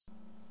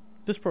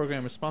This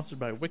program is sponsored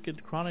by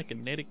Wicked Chronic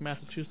in Natick,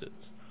 Massachusetts.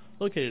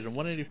 Located on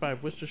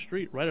 185 Worcester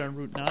Street, right on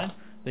Route 9,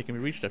 they can be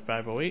reached at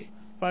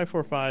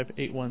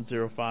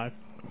 508-545-8105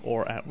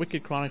 or at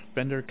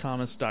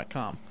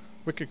wickedchronicvendorcommons.com.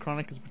 Wicked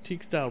Chronic is a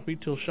boutique-style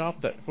retail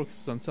shop that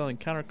focuses on selling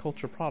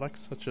counterculture products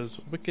such as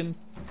Wiccan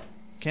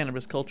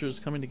cannabis cultures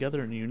coming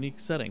together in a unique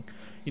setting.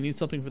 You need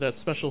something for that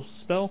special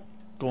spell?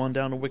 Go on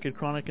down to Wicked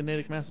Chronic in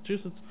Natick,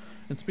 Massachusetts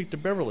and speak to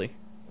Beverly.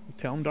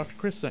 Tell him Dr.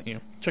 Chris sent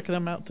you. Check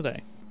them out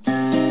today.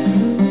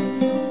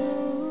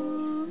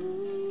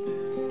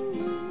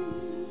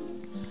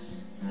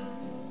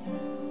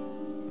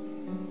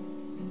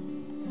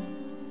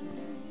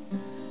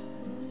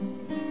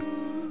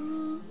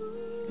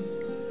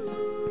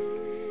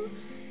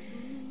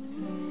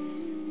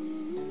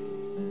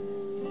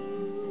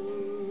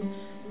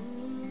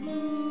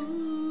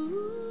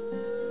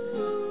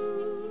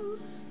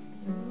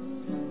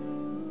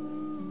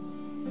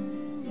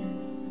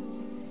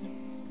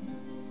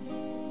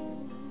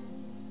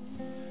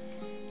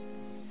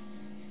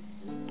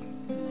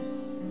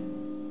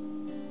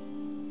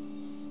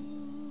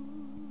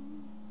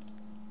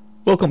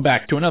 Welcome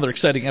back to another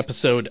exciting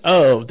episode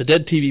of the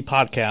Dead TV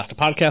Podcast, a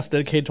podcast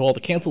dedicated to all the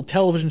canceled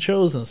television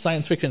shows in the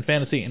science fiction,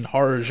 fantasy, and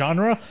horror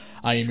genre.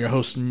 I am your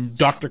host,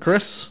 Dr.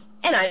 Chris.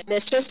 And I'm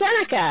Mr.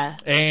 Seneca.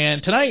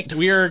 And tonight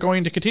we are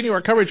going to continue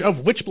our coverage of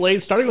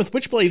Witchblade, starting with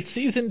Witchblade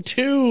Season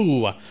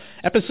 2,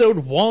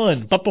 Episode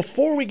 1. But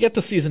before we get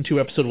to Season 2,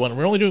 Episode 1,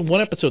 we're only doing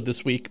one episode this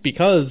week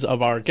because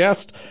of our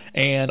guest,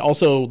 and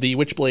also the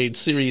Witchblade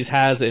series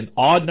has an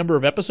odd number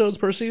of episodes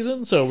per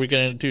season, so we're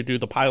going to do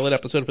the pilot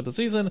episode for the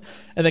season,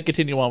 and then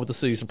continue on with the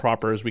season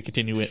proper as we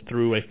continue it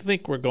through, I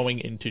think we're going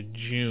into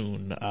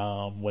June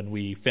when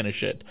we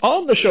finish it.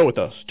 On the show with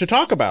us to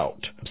talk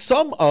about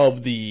some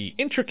of the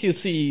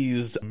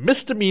intricacies,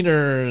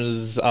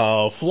 misdemeanors,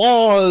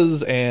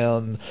 flaws,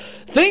 and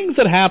things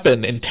that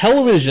happen in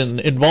television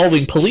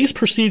involving police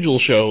procedural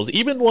shows,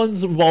 even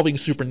ones involving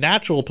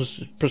supernatural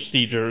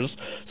procedures,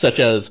 such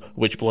as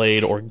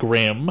Witchblade or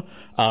Grimm.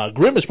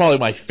 Grimm is probably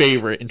my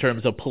favorite in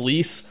terms of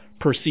police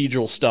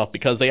procedural stuff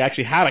because they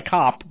actually had a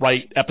cop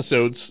write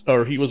episodes,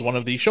 or he was one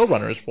of the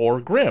showrunners for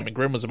Grimm. And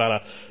Grimm was about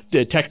a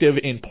detective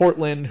in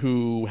Portland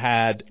who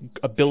had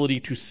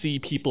ability to see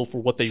people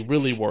for what they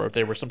really were, if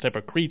they were some type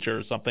of creature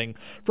or something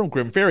from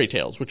Grimm fairy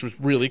tales, which was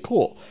really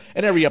cool.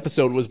 And every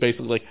episode was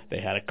basically like they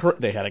had a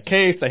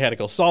case, they had to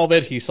go solve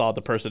it. He saw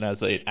the person as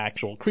an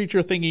actual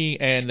creature thingy,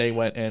 and they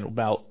went and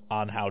about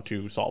on how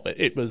to solve it.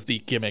 It was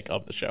the gimmick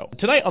of the show.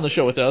 Tonight on the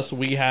show with us,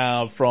 we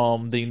have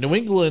from the New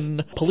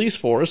England Police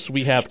Force,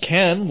 we have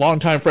Ken,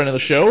 longtime friend of the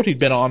show. He'd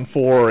been on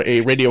for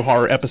a radio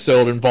horror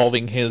episode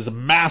involving his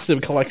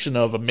massive collection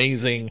of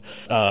amazing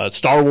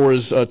Star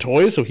Wars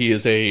toys. So he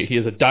is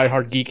a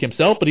diehard geek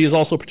himself, but he is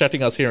also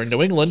protecting us here in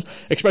New England,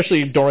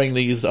 especially during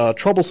these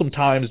troublesome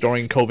times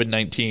during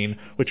COVID-19,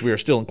 which we are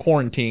still in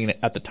quarantine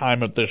at the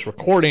time of this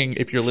recording.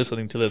 If you're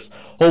listening to this,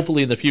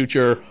 hopefully in the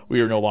future, we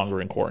are no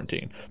longer in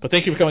quarantine. But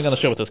thank you for coming on the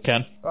show with us,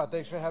 Ken.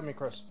 Thanks for having me,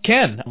 Chris.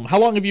 Ken, how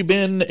long have you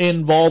been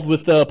involved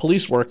with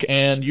police work?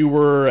 And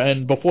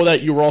before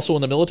that, you were also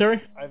in the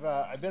military?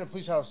 I've been a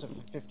police officer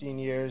for 15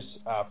 years,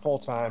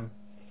 full-time.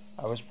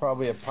 I was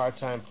probably a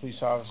part-time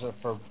police officer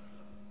for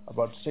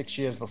about 6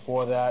 years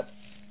before that.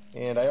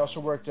 And I also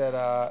worked at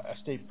a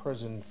state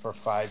prison for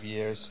 5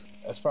 years.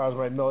 As far as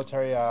my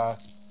military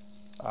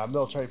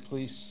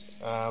police,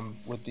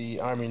 with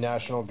the Army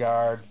National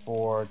Guard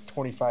for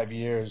 25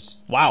 years.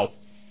 Wow.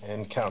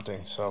 And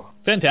counting, so.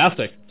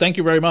 Fantastic. Thank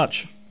you very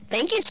much.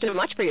 Thank you so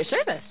much for your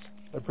service.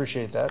 I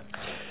appreciate that.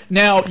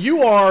 Now,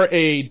 you are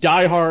a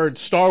diehard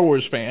Star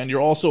Wars fan.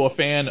 You're also a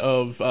fan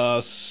of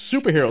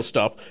superhero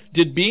stuff.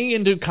 Did being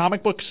into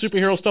comic book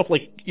superhero stuff,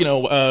 like,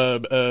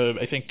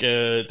 I think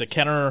the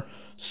Kenner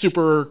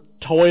Super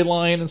toy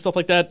line and stuff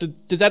like that,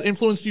 did that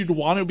influence you to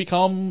want to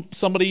become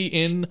somebody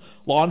in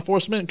law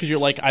enforcement? Because you're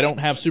like, I don't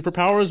have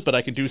superpowers, but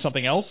I can do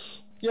something else?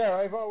 Yeah,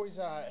 I've always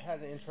had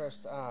an interest.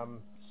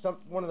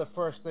 One of the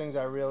first things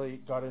I really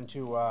got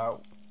into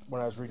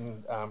when I was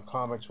reading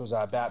comics was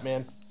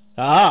Batman.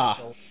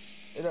 So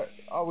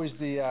always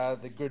the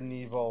good and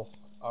evil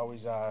always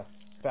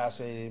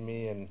fascinated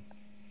me, and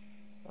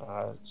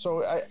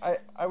so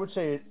I would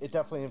say it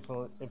definitely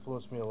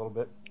influenced me a little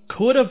bit.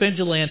 Could a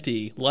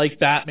vigilante like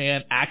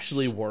Batman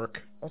actually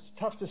work? That's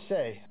tough to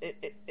say.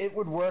 It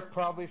would work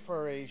probably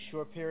for a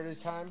short period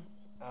of time,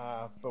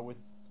 but with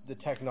the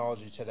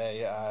technology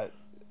today,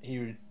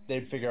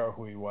 they'd figure out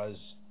who he was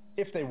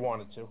if they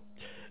wanted to.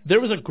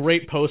 There was a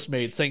great post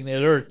made saying that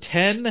there are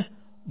 10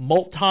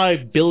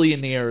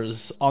 multi-billionaires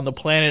on the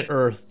planet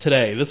Earth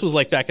today. This was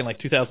like back in like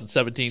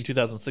 2017,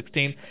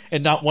 2016,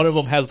 and not one of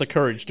them has the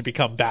courage to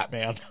become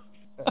Batman.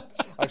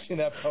 I've seen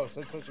that post.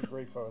 That's such a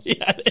great post.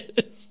 Yeah, it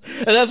is.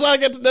 And that's not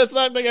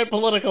going to get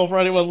political for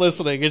anyone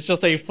listening. It's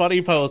just a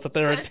funny post that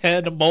there are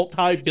 10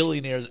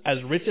 multi-billionaires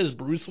as rich as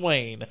Bruce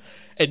Wayne,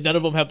 and none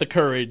of them have the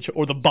courage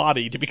or the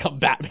body to become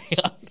Batman.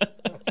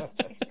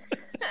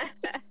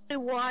 To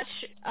watch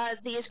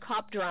these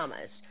cop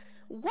dramas,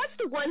 what's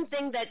the one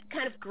thing that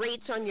kind of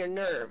grates on your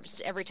nerves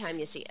every time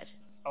you see it?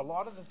 a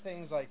lot of the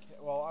things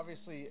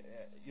obviously,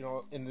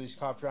 in these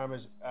cop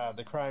dramas,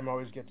 the crime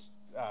always gets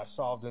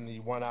solved in the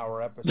 1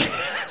 hour episode,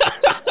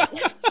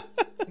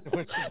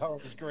 which is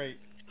always great.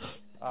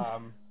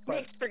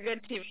 Makes for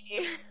good TV.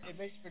 It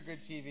makes for good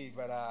TV,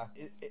 but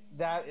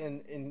that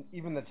and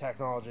even the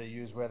technology they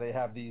use, where they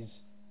have these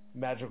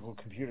magical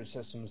computer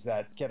systems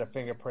that get a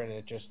fingerprint and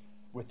it just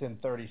within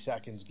 30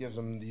 seconds gives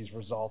them these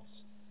results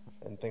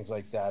and things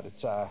like that.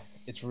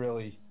 It's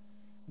really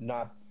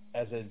not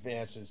as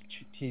advanced as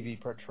TV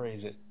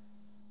portrays it.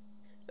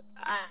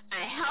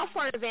 How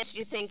far advanced do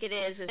you think it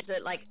is? Is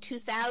it like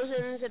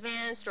 2000s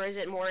advanced, or is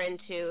it more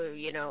into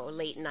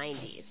late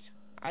 90s?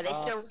 Are they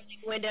still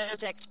running Windows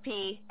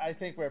XP? I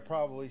think we're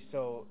probably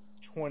still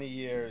 20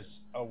 years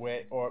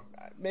away, or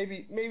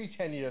maybe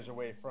 10 years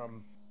away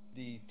from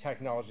the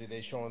technology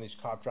they show in these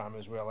cop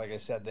dramas, where, like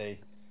I said, they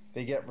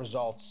get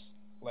results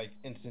like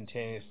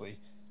instantaneously.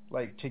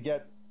 Like to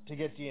get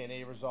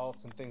DNA results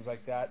and things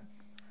like that,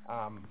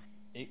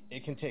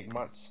 it can take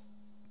months.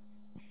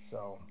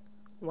 So.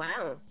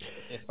 Wow.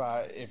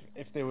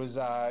 If there was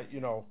a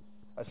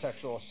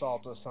sexual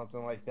assault or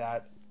something like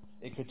that,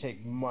 it could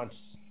take months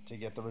to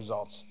get the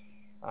results.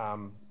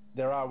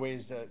 There are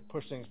ways to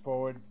push things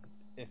forward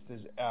if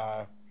there's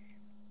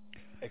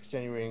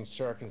extenuating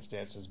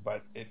circumstances,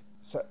 but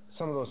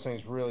some of those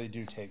things really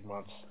do take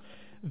months.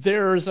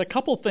 There's a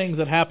couple things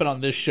that happen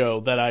on this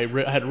show that I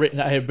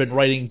have been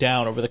writing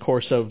down over the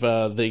course of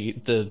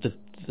the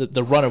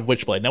run of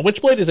Witchblade. Now,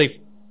 Witchblade is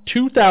a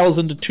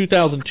 2000 to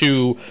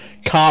 2002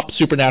 cop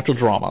supernatural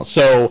drama.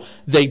 So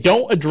they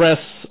don't address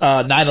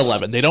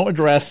 9/11. They don't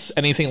address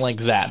anything like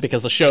that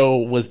because the show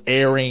was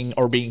airing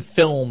or being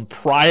filmed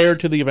prior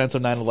to the events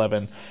of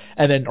 9/11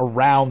 and then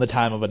around the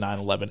time of a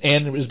 9/11.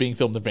 And it was being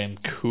filmed in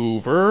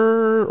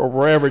Vancouver or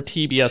wherever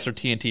TBS or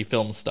TNT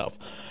filmed stuff.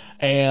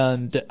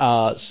 And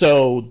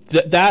so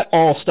that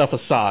all stuff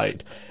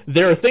aside,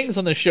 there are things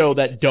on the show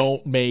that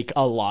don't make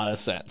a lot of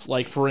sense.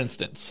 Like, for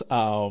instance,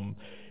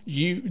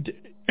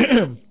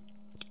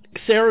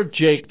 Sarah,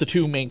 Jake, the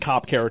two main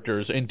cop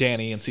characters, and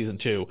Danny in season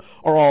 2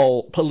 are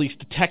all police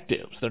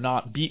detectives. They're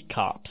not beat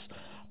cops,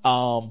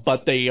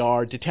 but they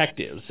are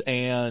detectives.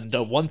 And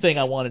one thing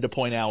I wanted to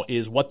point out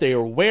is what they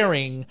are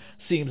wearing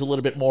seems a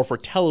little bit more for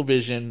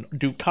television.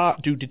 Do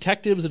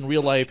detectives in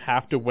real life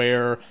have to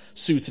wear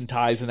suits and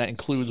ties, and that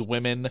includes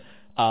women?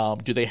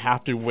 Do they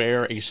have to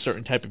wear a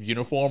certain type of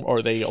uniform, or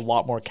are they a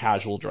lot more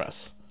casual dress?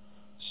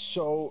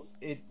 So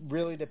it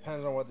really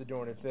depends on what they're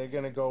doing. If they're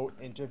going to go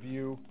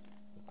interview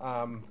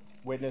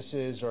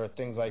witnesses or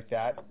things like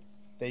that,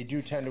 they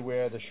do tend to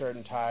wear the shirt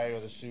and tie or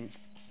the suit.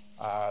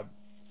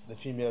 The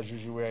females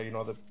usually wear,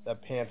 the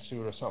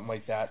pantsuit or something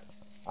like that.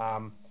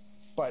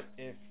 But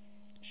if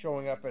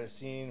showing up at a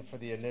scene for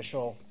the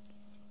initial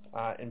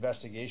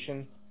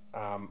investigation,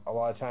 a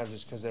lot of times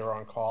it's because they were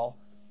on call,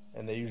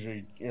 and they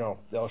usually,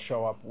 they'll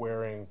show up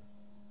wearing,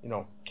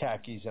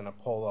 khakis and a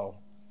polo.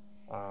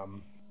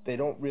 They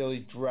don't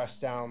really dress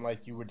down like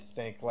you would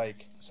think,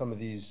 like some of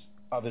these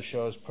other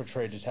shows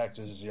portray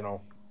detectives.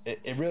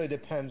 It really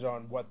depends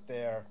on what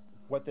they're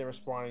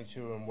responding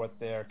to and what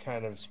their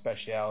kind of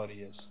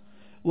speciality is.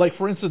 Like,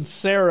 for instance,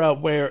 Sarah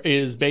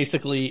is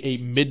basically a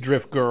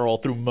midriff girl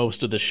through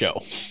most of the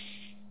show.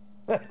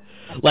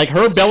 Like,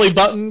 her belly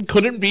button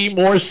couldn't be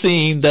more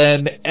seen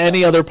than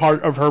any other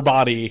part of her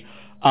body,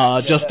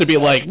 just to be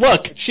like,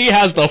 look, she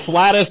has the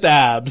flattest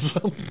abs.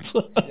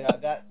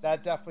 Yeah,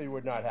 that definitely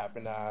would not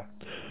happen.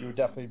 You would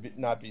definitely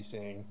not be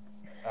seeing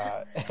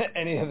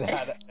any of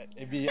that.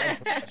 It'd be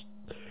unprofessional.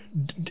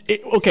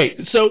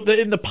 Okay, so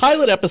in the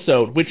pilot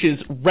episode, which is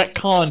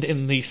retconned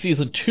in the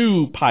season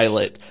 2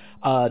 pilot,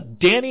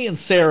 Danny and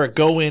Sarah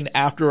go in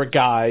after a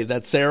guy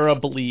that Sarah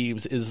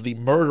believes is the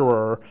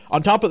murderer.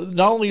 On top of,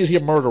 not only is he a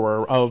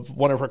murderer of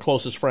one of her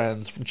closest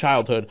friends from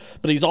childhood,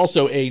 but he's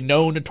also a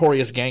known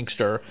notorious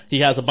gangster. He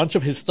has a bunch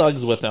of his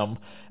thugs with him,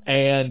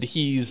 and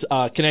he's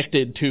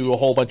connected to a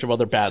whole bunch of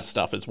other bad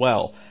stuff as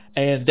well.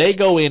 And they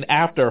go in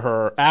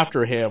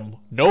after him,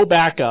 no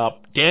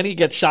backup. Danny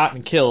gets shot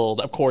and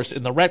killed. Of course,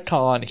 in the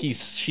retcon,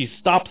 she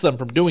stops them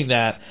from doing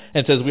that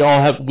and says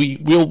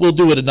we'll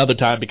do it another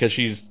time because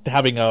she's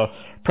having a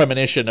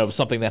premonition of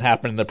something that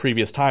happened in the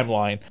previous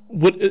timeline.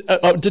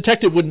 A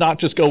detective would not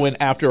just go in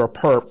after a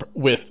perp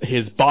with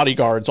his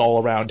bodyguards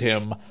all around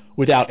him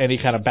without any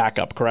kind of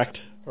backup, correct?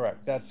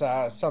 Correct. That's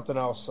something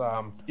else.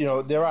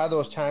 There are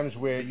those times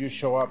where you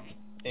show up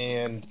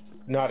and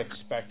not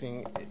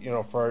expecting,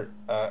 for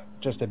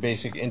just a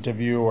basic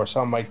interview or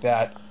something like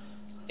that,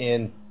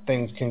 and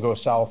things can go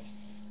south,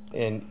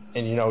 and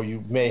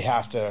you may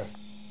have to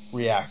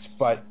react.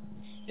 But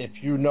if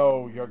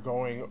you're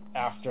going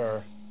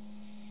after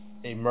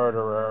a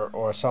murderer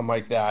or something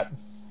like that,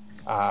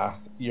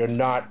 you're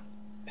not.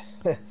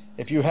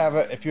 if you have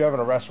an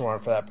arrest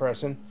warrant for that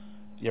person,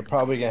 you're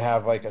probably gonna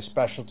have like a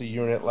specialty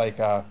unit, like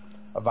a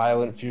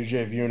violent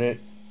fugitive unit,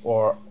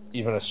 or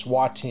even a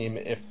SWAT team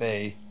if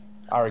they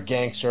are a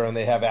gangster and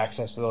they have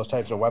access to those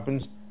types of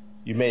weapons.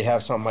 You may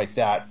have something like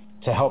that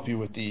to help you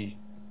with the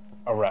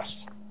arrest.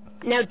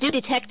 Now, do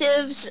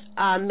detectives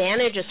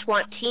manage a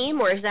SWAT team,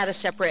 or is that a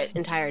separate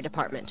entire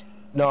department?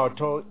 No,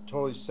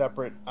 totally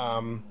separate.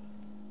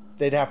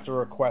 They'd have to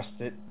request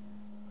it,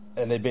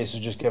 and they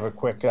basically just give a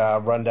quick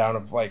rundown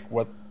of like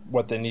what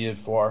they needed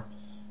for,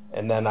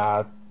 and then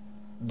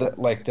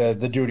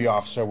the duty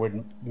officer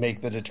would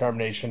make the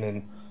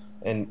determination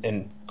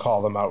and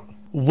call them out.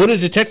 Would a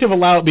detective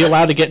be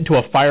allowed to get into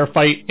a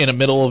firefight in the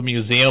middle of a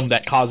museum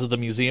that causes the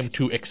museum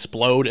to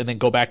explode and then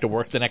go back to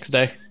work the next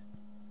day?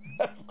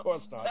 Of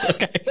course not.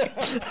 Okay.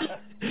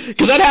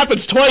 Because that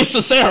happens twice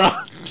to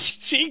Sarah.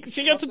 She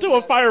gets into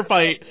a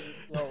firefight.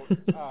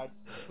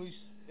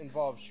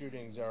 Police-involved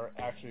shootings are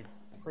actually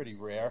pretty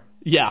rare.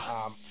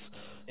 Yeah.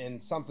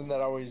 And something that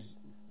always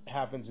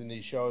happens in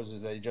these shows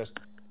is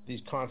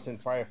these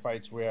constant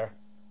firefights where,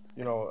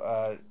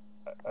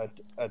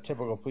 a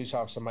typical police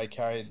officer might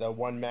carry the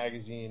one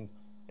magazine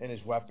and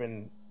his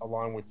weapon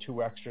along with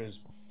two extras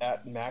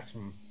at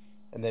maximum,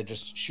 and they're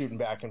just shooting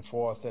back and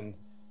forth, and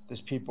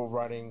there's people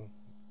running.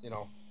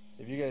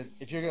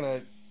 If you're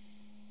gonna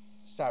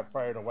start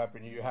firing a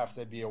weapon, you have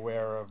to be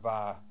aware of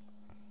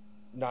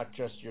not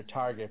just your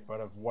target, but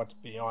of what's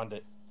beyond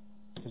it,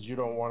 because you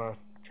don't want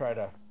to try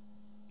to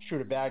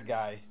shoot a bad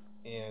guy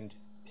and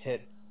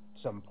hit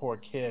some poor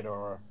kid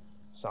or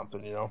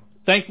something,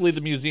 Thankfully, the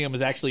museum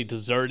is actually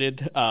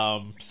deserted,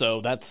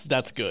 so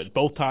that's good.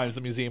 Both times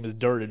the museum is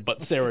deserted, but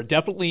Sarah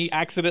definitely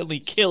accidentally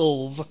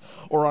kills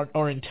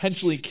or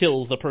intentionally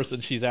kills the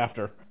person she's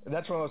after. And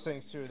that's one of those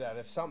things, too, that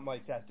if something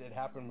like that did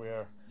happen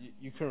where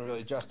you couldn't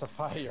really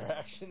justify your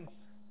actions.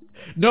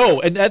 No,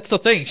 and that's the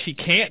thing. She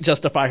can't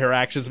justify her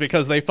actions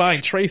because they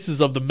find traces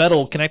of the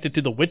metal connected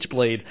to the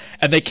Witchblade,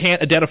 and they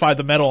can't identify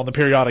the metal on the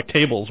periodic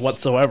tables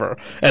whatsoever.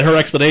 And her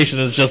explanation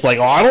is just like,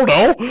 oh, I don't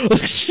know.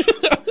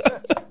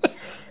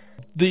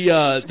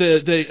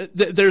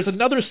 There's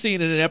another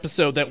scene in an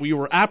episode that we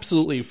were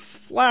absolutely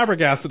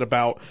flabbergasted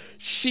about.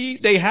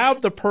 They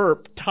have the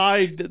perp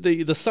tied,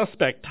 the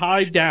suspect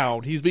tied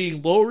down. He's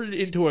being lowered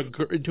into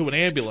an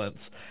ambulance.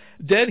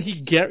 Then he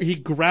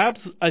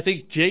grabs, I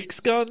think, Jake's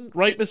gun,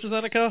 right, Mr.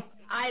 Zeneca?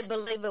 I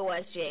believe it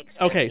was Jake's.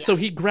 Okay, yeah. so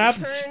he grabs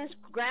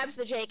grabs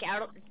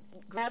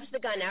the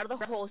gun out of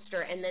the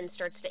holster, and then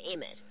starts to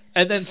aim it.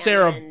 And then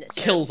Sarah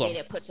kills him.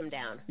 Puts him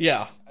down.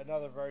 Yeah.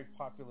 Another very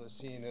popular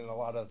scene in a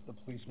lot of the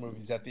police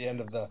movies at the end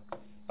of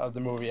the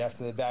movie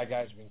after the bad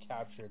guy's been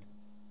captured.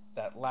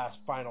 That last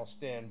final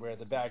stand where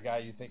the bad guy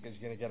you think is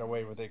going to get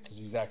away with it because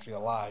he's actually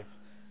alive,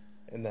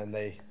 and then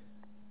they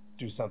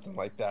do something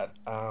like that.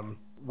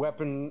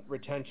 Weapon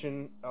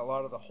retention, a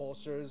lot of the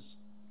holsters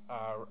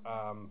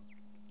are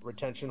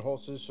retention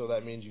holsters, so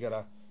that means you got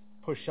to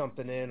push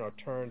something in or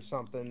turn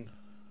something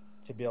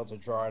to be able to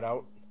draw it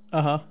out.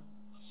 Uh-huh.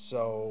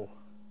 So,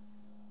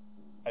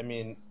 I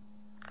mean,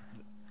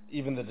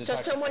 even the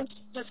detective... So someone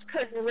just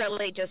couldn't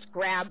really just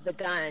grab the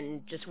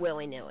gun just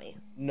willy-nilly?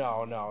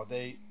 No.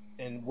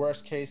 In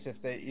worst case, if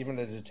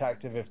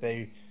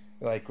they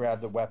like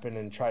grabbed the weapon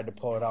and tried to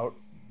pull it out,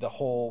 the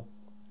whole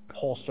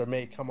holster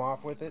may come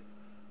off with it,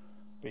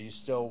 but you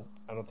still,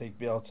 I don't think,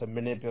 be able to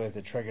manipulate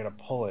the trigger to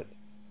pull it.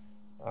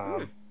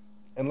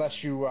 Unless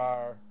you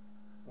are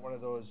one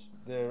of those,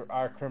 there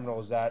are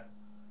criminals that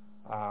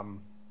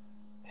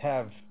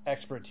have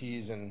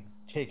expertise in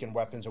taking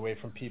weapons away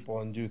from people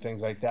and do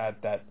things like that,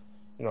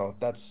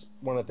 that's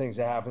one of the things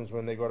that happens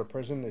when they go to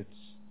prison. It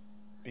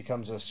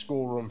becomes a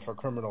schoolroom for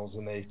criminals,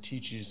 and they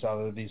teach each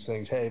other these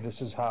things. Hey, this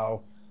is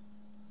how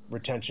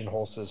retention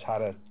holsters, how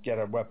to get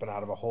a weapon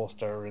out of a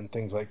holster and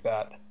things like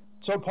that.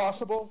 So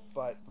possible,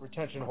 but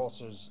retention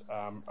holsters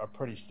are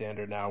pretty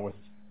standard now with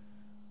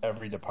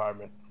every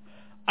department.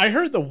 I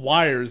heard The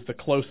Wire is the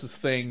closest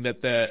thing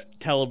that the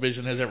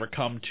television has ever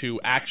come to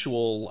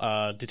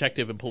actual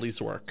detective and police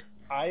work.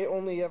 I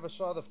only ever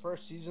saw the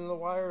first season of The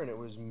Wire, and it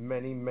was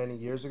many, many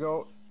years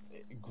ago.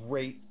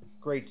 Great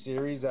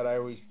series that I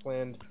always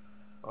planned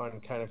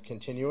on kind of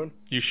continuing.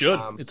 You should.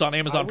 It's on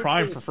Amazon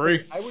Prime for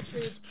free. I would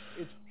say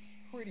it's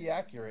pretty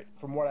accurate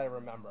from what I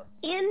remember.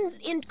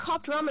 In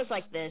cop dramas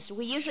like this,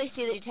 we usually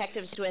see the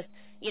detectives with,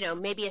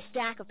 maybe a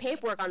stack of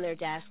paperwork on their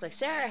desk like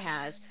Sarah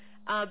has,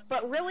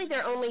 but really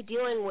they're only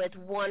dealing with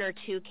one or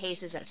two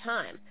cases at a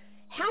time.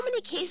 How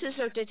many cases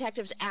are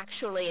detectives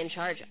actually in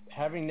charge of?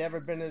 Having never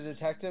been a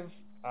detective,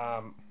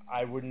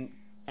 I wouldn't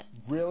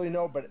really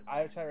know, but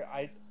I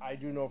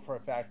do know for a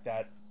fact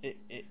that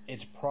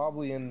it's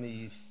probably in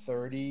the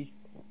 30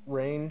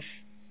 range,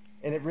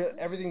 and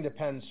everything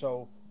depends.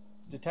 So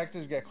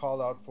detectives get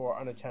called out for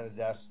unattended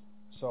deaths,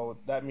 so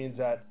that means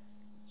that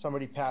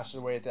somebody passes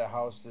away at their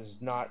house. There's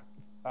no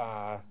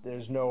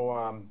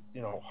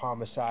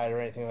homicide or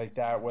anything like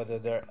that, whether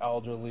they're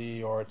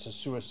elderly or it's a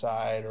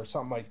suicide or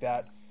something like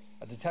that.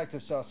 A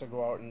detective still has to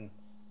go out and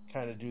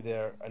kind of do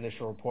their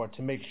initial report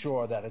to make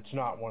sure that it's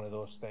not one of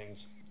those things.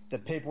 The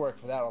paperwork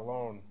for that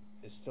alone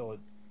is still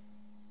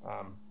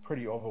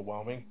pretty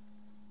overwhelming,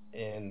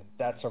 and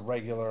that's a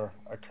regular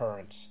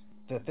occurrence.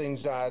 The things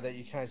that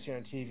you kind of see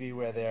on TV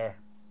where there are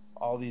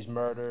all these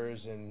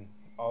murders and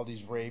all these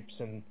rapes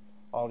and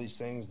all these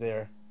things,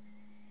 they're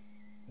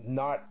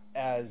not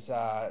as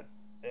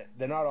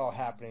they're not all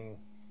happening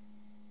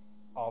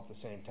all at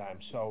the same time.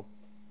 So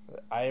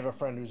I have a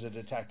friend who's a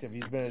detective.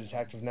 He's been a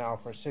detective now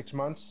for 6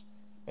 months,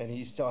 and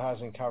he still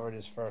hasn't covered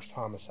his first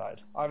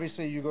homicide.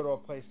 Obviously, you go to a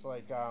place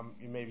like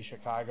maybe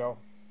Chicago,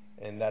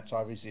 and that's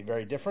obviously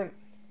very different.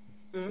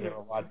 Mm-hmm. You're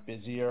a lot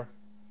busier.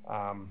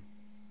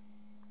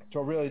 So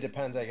it really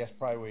depends, I guess,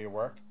 probably where you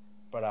work.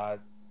 But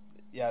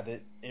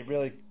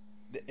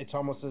it's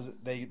almost as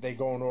they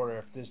go in order.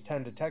 If there's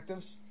 10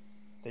 detectives,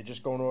 they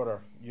just go in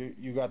order.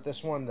 You got this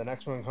one, the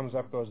next one comes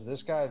up, goes to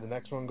this guy, the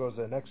next one goes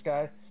to the next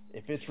guy.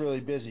 If it's really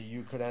busy,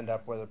 you could end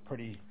up with a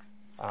pretty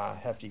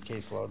hefty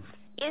caseload.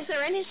 Is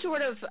there any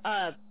sort of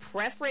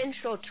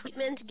preferential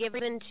treatment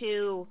given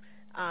to,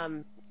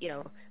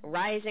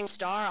 rising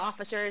star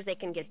officers? They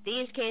can get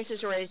these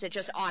cases, or is it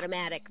just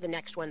automatic, the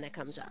next one that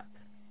comes up?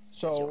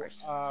 So,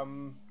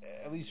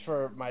 at least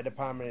for my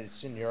department, it's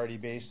seniority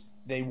based.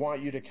 They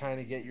want you to kind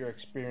of get your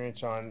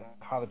experience on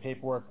how the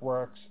paperwork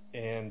works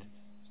and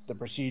the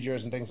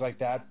procedures and things like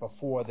that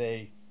before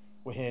they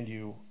will hand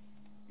you,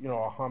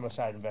 a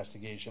homicide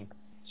investigation.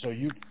 So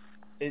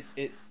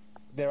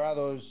there are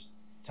those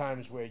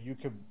times where you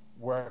could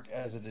work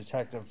as a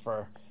detective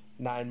for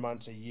 9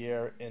 months, a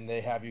year, and they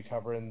have you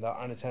covering the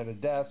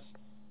unattended deaths,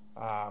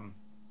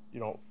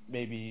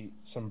 maybe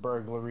some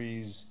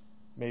burglaries,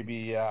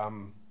 maybe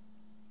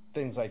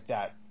things like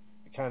that,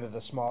 kind of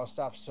the small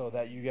stuff, so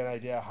that you get an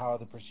idea how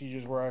the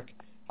procedures work,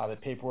 how the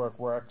paperwork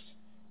works,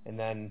 and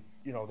then,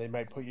 they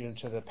might put you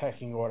into the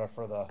pecking order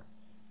for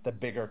the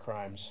bigger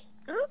crimes.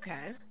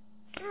 Okay.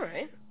 All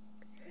right.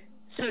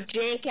 So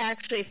Jake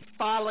actually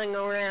following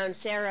around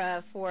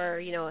Sara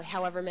for,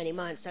 however many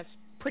months, that's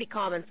pretty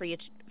common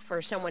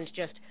for someone to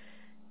just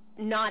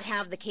not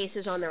have the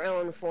cases on their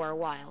own for a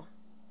while.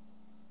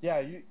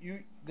 Yeah,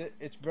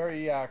 it's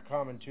very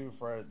common, too,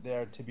 for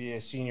there to be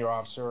a senior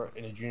officer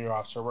and a junior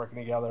officer working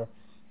together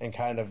and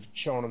kind of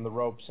showing them the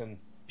ropes. And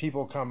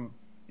people come,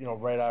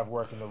 right out of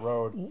work in the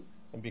road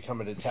and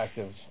become a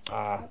detective.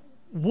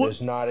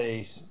 There's not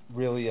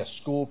really a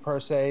school, per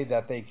se,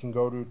 that they can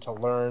go to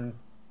learn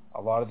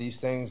a lot of these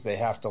things. They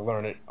have to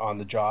learn it on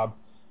the job.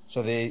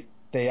 So they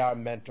are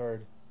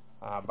mentored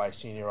by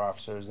senior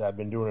officers that have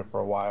been doing it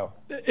for a while.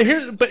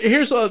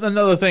 Here's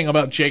another thing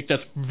about Jake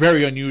that's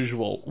very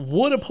unusual.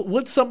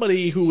 Would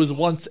somebody who was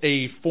once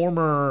a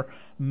former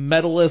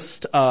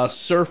medalist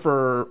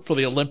surfer for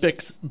the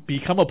Olympics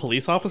become a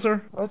police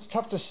officer? That's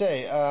tough to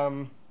say.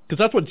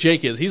 Because that's what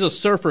Jake is. He's a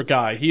surfer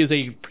guy. He is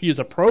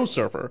a pro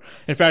surfer.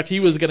 In fact, he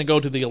was going to go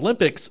to the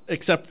Olympics,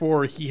 except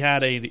for he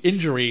had an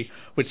injury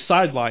which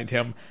sidelined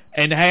him.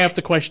 And I have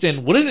to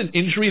question, wouldn't an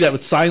injury that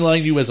would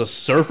sideline you as a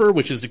surfer,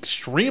 which is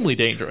extremely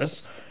dangerous,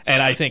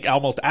 and I think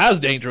almost as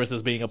dangerous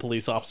as being a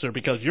police officer,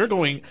 because you're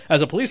going,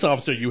 as a police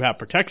officer, you have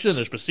protection,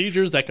 there's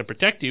procedures that can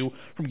protect you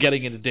from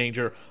getting into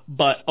danger,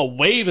 but a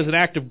wave is an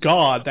act of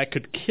God that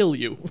could kill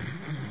you.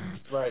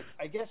 Right.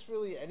 I guess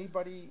really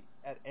anybody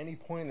at any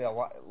point in their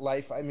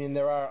life, I mean,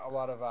 there are a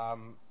lot of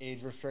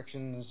age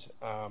restrictions.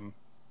 A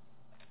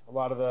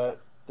lot of the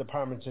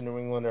departments in New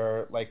England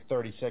are like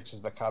 36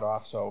 is the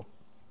cutoff, so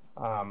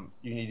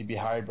you need to be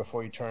hired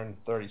before you turn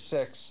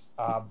 36.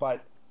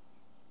 But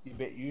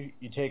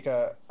you take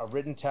a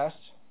written test,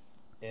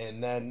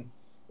 and then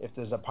if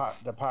there's a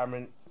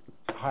department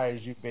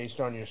hires you based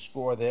on your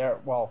score there,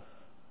 well,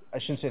 I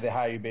shouldn't say they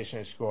hire you based on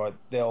your score.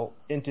 They'll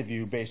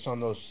interview based on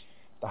the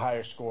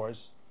higher scores,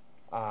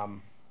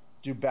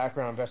 do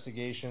background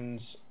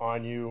investigations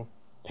on you,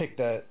 pick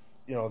the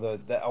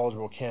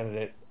eligible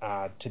candidate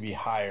to be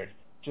hired.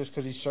 Just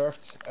because he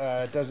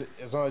surfed, doesn't,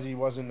 as long as he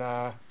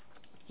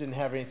didn't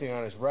have anything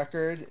on his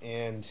record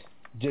and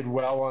did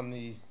well on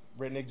the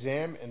written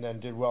exam and then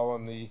did well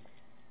on the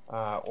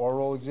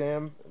oral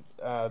exam,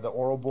 the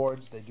oral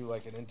boards, they do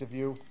like an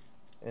interview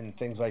and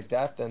things like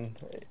that, then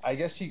I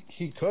guess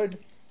he could.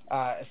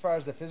 As far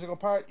as the physical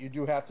part, you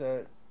do have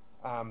to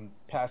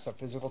pass a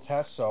physical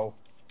test, so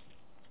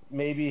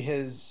maybe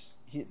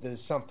there's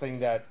something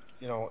that,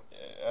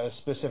 a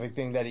specific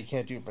thing that he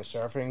can't do for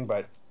surfing,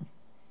 but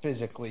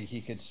physically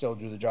he could still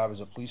do the job as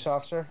a police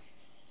officer.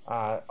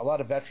 A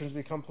lot of veterans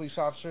become police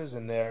officers,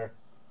 and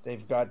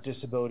they've got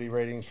disability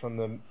ratings from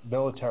the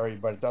military,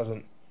 but it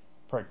doesn't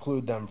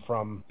preclude them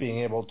from being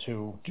able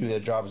to do their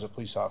job as a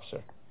police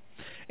officer.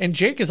 And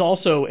Jake is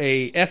also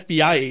a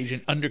FBI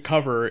agent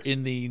undercover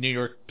in the New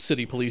York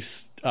City Police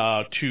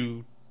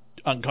to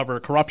uncover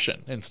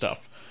corruption and stuff.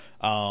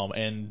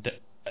 And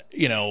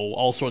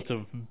all sorts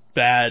of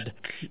bad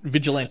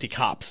vigilante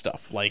cop stuff.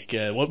 Like,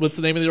 what's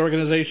the name of the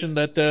organization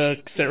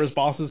that Sarah's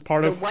boss is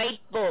part of? The White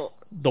Bull.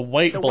 The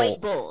White Bull.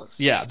 White Bulls.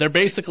 Yeah,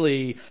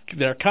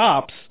 they're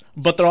cops,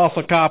 but they're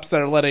also cops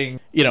that are letting,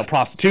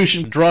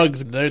 prostitution, drugs,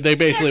 they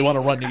basically want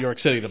to run New York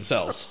City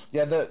themselves.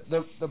 Yeah,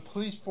 the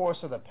police force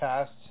of the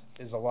past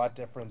is a lot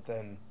different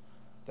than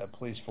the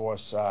police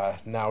force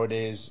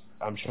nowadays.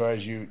 I'm sure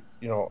as you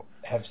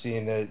have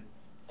seen the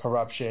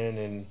corruption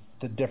and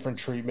the different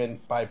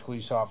treatment by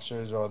police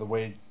officers, or the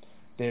way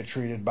they're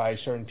treated by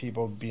certain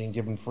people, being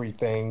given free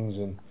things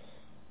and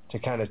to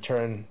kind of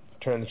turn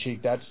the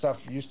cheek. That stuff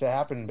used to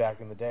happen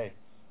back in the day.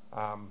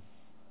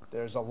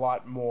 there's a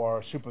lot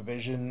more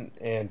supervision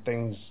and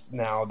things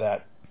now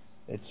that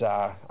it's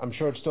I'm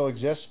sure it still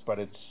exists, but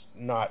it's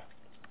not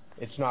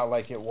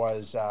like it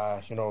was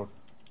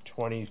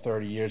 20,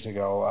 30 years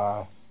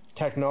ago.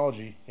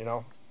 Technology,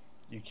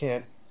 you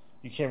can't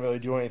really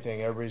do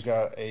anything. Everybody's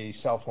got a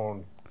cell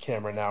phone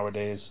camera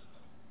nowadays.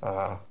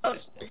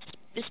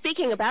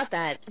 Speaking about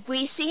that,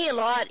 we see a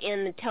lot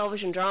in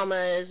television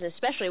dramas,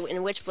 especially in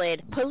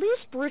Witchblade, police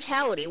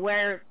brutality,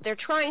 where they're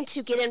trying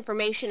to get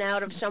information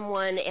out of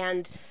someone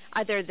and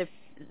either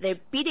they're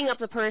beating up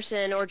the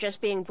person or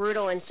just being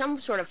brutal in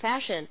some sort of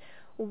fashion.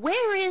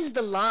 Where is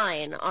the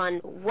line on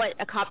what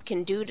a cop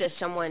can do to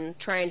someone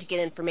trying to get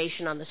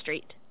information on the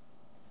street?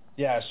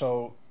 Yeah,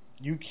 so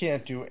you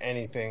can't do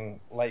anything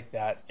like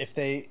that.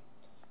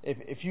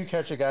 If you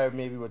catch a guy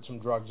maybe with some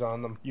drugs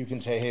on them, you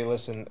can say, hey,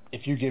 listen,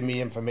 if you give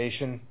me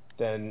information,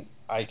 then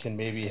I can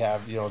maybe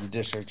have, the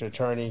district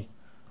attorney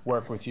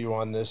work with you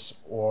on this,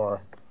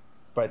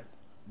 but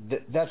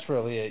that's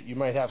really it. You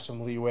might have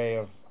some leeway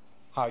of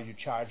how you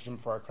charge them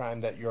for a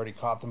crime that you already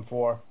caught them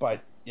for,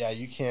 but yeah,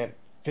 you can't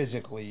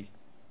physically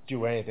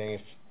do anything.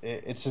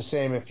 It's the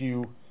same if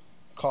you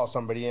call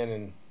somebody in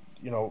and,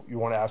 you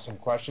want to ask them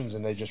questions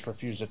and they just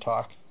refuse to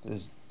talk.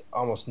 There's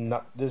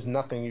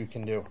nothing you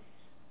can do.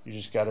 You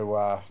just got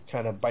to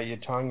kind of bite your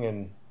tongue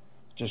and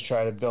just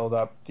try to build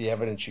up the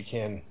evidence you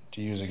can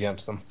to use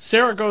against them.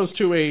 Sara goes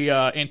to a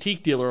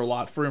antique dealer a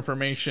lot for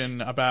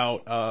information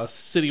about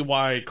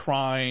citywide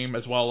crime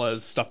as well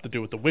as stuff to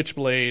do with the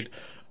Witchblade.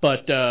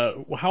 But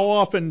how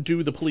often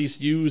do the police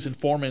use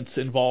informants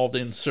involved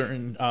in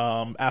certain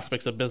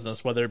aspects of business,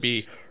 whether it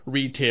be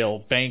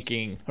retail,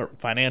 banking, or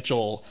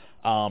financial,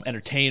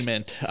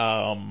 entertainment,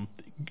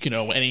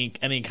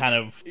 any kind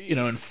of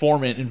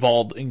informant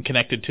involved and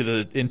connected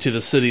into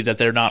the city that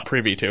they're not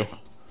privy to?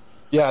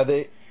 Yeah,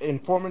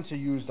 informants are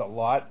used a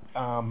lot.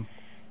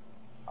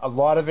 A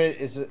lot of it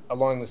is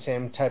along the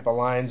same type of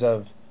lines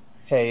of,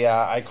 hey,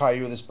 I caught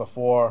you with this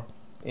before,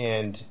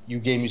 and you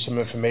gave me some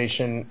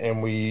information,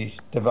 and we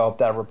developed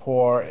that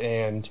rapport,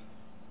 and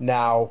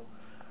now,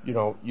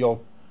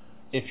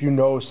 if you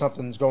know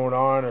something's going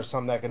on or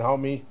something that can help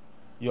me,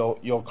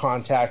 you'll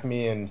contact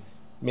me, and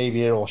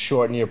maybe it'll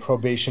shorten your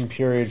probation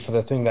period for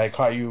the thing that I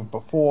caught you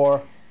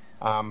before.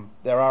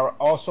 There are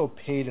also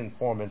paid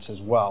informants as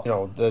well.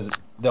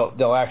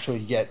 They'll actually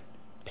get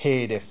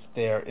paid if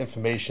their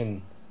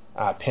information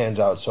pans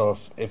out. So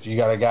if you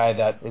got a guy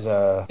that is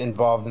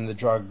involved in the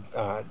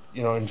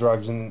in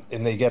drugs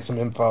and they get some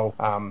info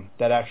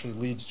that actually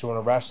leads to an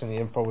arrest and the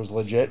info is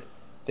legit,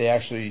 they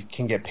actually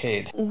can get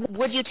paid.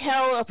 Would you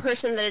tell a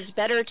person that it's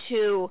better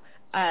to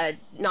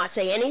not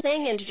say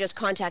anything and to just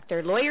contact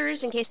their lawyers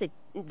in case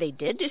they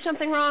did do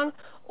something wrong?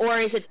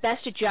 Or is it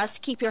best to just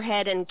keep your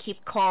head and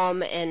keep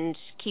calm and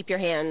keep your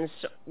hands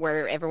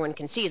where everyone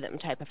can see them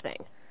type of thing?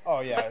 Oh,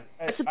 yeah.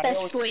 What's the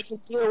best way to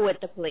deal with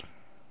the police?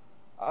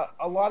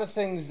 A lot of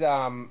things,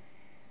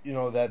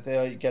 that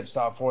they get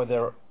stopped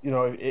for,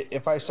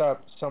 if I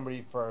stop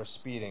somebody for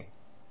speeding,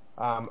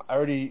 I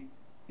already,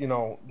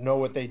 know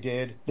what they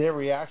did. Their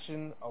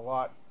reaction a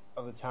lot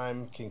of the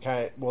time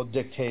will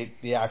dictate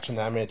the action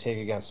that I'm going to take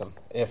against them.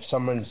 If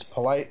someone's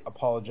polite,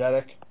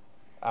 apologetic,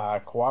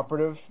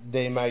 cooperative,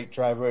 they might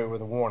drive away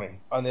with a warning.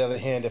 On the other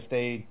hand, if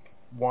they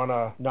want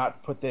to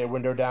not put their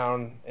window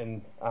down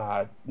and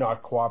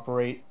not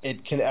cooperate,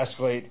 it can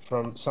escalate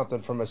from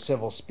something from a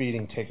civil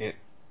speeding ticket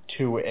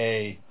to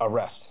a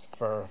arrest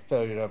for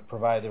failure to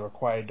provide the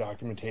required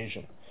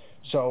documentation.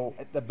 So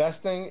the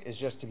best thing is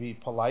just to be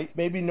polite.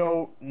 Maybe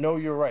know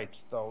your rights,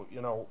 though.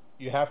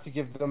 You have to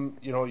give them,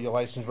 your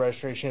license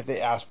registration if they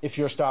ask, if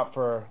you're stopped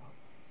for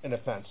an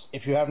offense.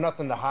 If you have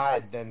nothing to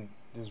hide, then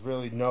there's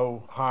really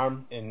no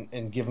harm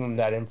in giving them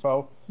that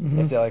info. Mm-hmm.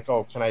 If they're like,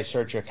 oh, can I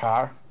search your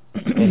car?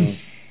 And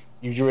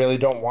you really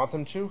don't want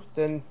them to,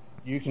 then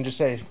you can just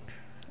say,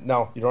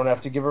 no, you don't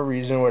have to give a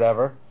reason,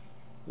 whatever.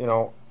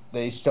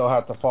 They still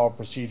have to follow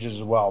procedures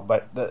as well.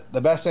 But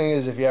the best thing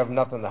is if you have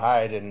nothing to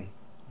hide and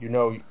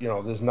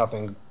there's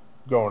nothing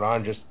going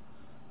on, just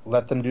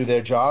let them do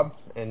their job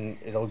and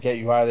it'll get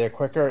you out of there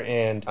quicker.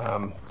 And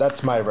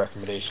that's my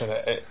recommendation.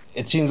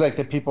 It seems like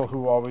the people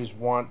who always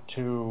want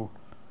to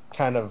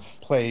kind of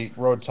play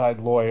roadside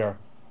lawyer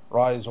are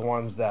always the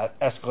ones that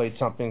escalate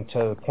something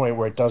to the point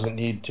where it doesn't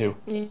need to.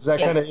 Does that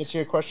kind of answer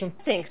your question?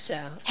 I think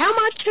so. How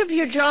much of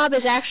your job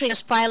is actually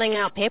just filing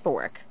out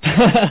paperwork?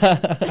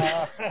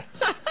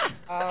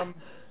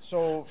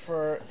 So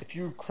if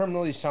you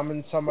criminally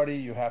summon somebody,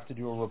 you have to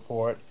do a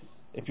report.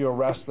 If you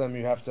arrest them,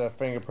 you have to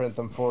fingerprint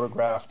them,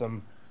 photograph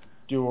them,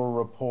 do a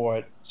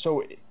report.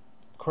 So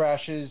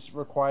crashes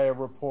require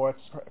reports.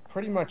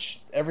 Pretty much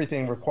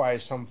everything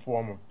requires some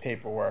form of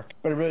paperwork.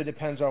 But it really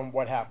depends on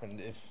what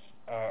happened. If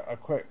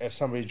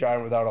somebody's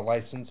driving without a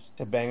license,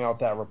 to bang out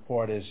that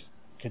report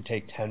could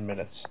take 10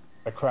 minutes.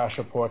 A crash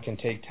report can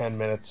take 10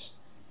 minutes.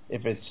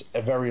 If it's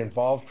a very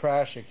involved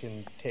crash, it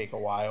can take a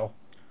while.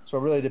 So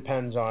it really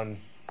depends on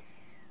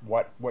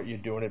what you're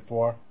doing it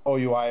for.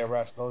 OUI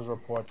arrest, those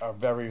reports are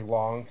very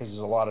long because there's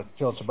a lot of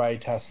field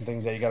sobriety tests and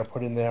things that you got to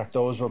put in there.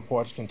 Those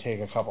reports can take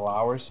a couple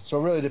hours. So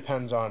it really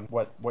depends on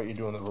what you're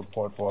doing the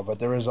report for, but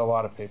there is a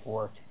lot of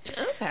paperwork.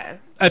 Okay.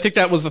 I think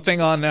that was the thing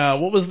on,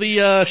 what was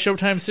the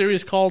Showtime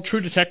series called?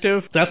 True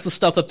Detective? That's the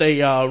stuff that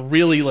they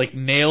really, like,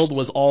 nailed,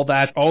 was all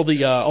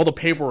the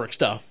paperwork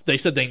stuff. They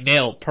said they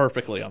nailed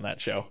perfectly on that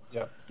show.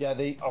 Yeah. Yeah,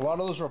 a lot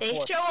of those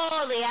reports... They show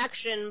all the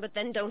action, but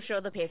then don't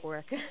show the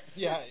paperwork.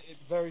 Yeah,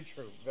 very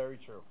true, very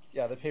true.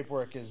 Yeah, the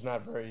paperwork is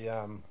not very,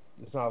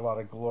 there's not a lot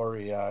of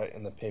glory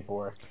in the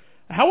paperwork.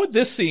 How would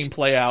this scene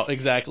play out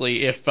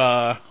exactly if,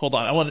 hold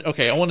on,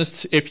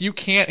 if you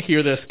can't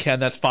hear this, Ken,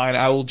 that's fine.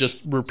 I will just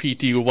repeat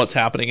to you what's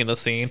happening in the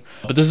scene.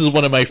 But this is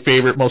one of my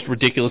favorite, most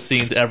ridiculous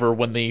scenes ever,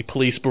 when the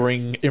police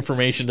bring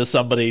information to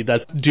somebody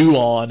that's due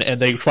on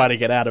and they try to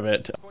get out of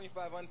it.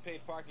 25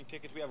 unpaid parking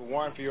tickets. We have a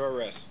warrant for your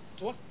arrest.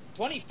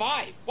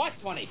 25? What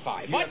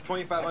 25? You have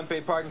 25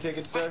 unpaid parking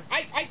tickets, sir?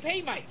 I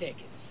pay my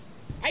tickets.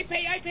 I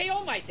pay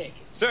all my tickets.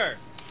 Sir,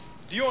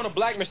 do you own a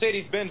black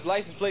Mercedes-Benz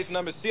license plate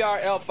number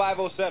CRL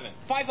 507?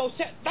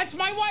 507? That's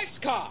my wife's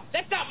car.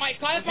 That's not my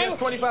car. You have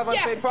 25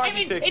 unpaid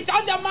parking tickets. It's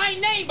under my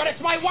name, but it's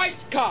my wife's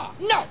car.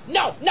 No.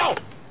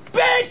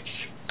 Bitch!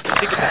 The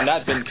tickets have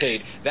not been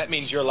paid. That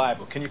means you're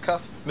liable. Can you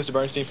cuff Mr.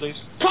 Bernstein, please?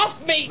 Cuff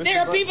me! Mr.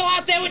 There are people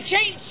out there with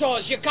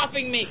chainsaws. You're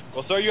cuffing me.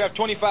 Well, sir, you have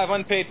 25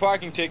 unpaid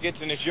parking tickets,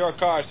 and it's your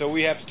car, so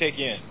we have to take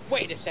you in.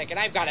 Wait a second.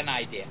 I've got an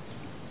idea.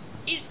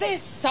 Is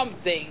there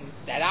something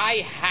that I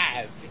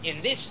have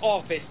in this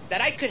office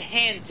that I could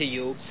hand to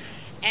you,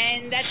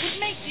 and that would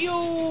make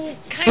you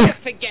kind of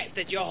forget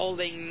that you're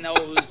holding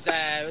those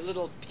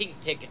little pink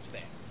tickets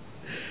there?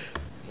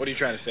 What are you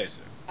trying to say,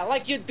 sir?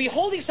 Like you'd be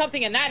holding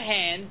something in that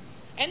hand,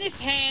 and this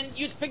hand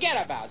you'd forget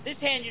about. This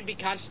hand you'd be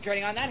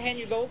concentrating on. That hand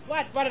you'd go,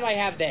 what did I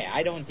have there?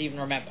 I don't even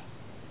remember.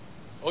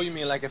 Oh, you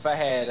mean like if I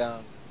had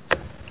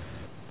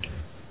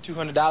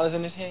 $200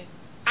 in this hand?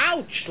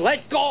 Ouch!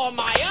 Let go of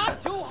my arm.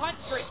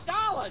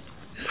 $200.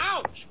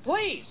 Ouch!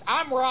 Please,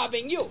 I'm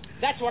robbing you.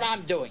 That's what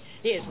I'm doing.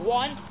 Here's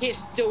one. Here's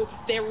two.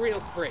 They're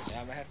real free. Yeah,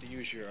 I'm gonna have to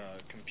use your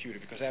computer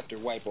because I have to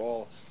wipe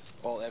all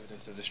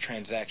evidence of this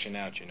transaction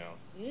out. You know.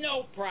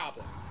 No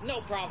problem.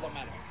 No problem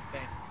at all.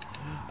 Thank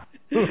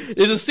you.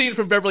 There's a scene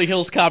from Beverly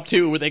Hills Cop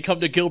 2 where they come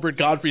to Gilbert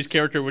Gottfried's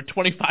character with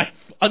 25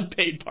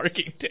 unpaid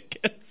parking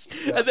tickets.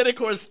 Yeah. And then, of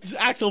course,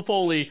 Axel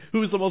Foley,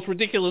 who's the most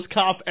ridiculous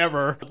cop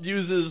ever,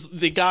 uses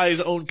the guy's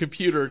own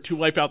computer to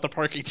wipe out the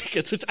parking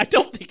tickets, which I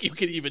don't think you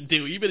can even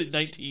do, even in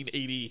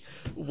 1980,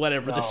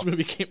 whatever this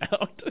movie came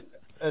out.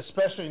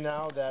 Especially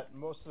now that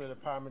most of the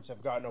departments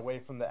have gotten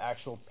away from the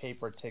actual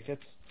paper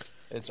tickets.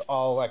 It's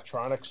all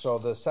electronic, so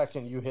the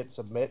second you hit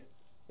submit,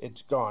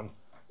 it's gone.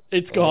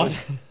 It's gone.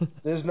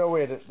 There's no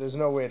way to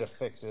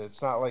fix it.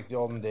 It's not like the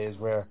olden days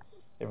where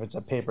if it's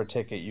a paper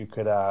ticket, you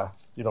could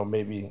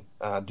maybe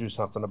do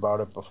something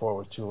about it before it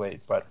was too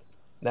late. But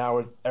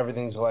now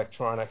everything's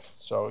electronic,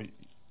 so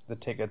the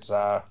tickets,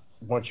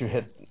 once you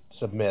hit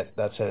submit,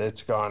 that's it.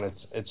 It's gone.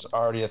 It's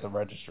already at the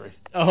registry.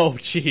 Oh,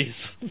 jeez.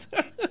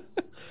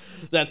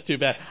 That's too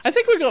bad. I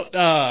think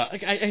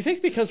I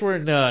think because we're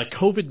in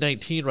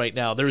COVID-19 right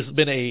now, there was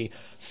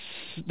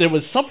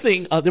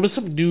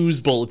some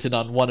news bulletin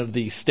on one of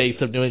the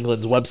states of New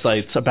England's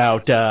websites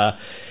about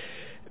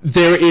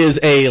there is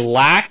a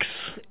lax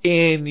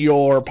in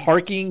your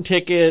parking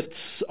tickets,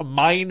 and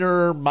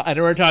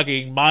we're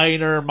talking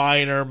minor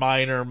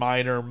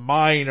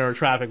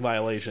traffic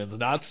violations,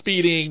 not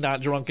speeding,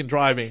 not drunken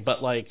driving,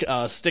 but like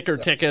sticker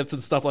tickets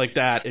and stuff like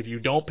that. If you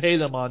don't pay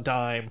them on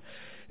time,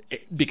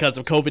 because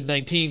of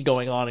COVID-19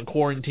 going on and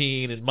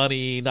quarantine and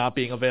money not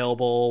being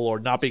available or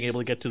not being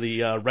able to get to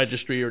the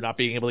registry or not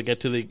being able to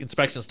get to the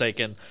inspections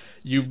taken,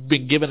 you've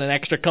been given an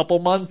extra couple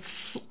months,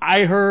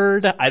 I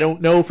heard. I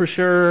don't know for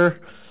sure.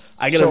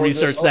 I got to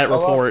research that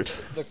report.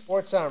 The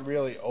courts aren't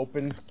really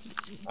open.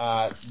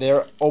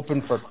 They're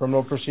open for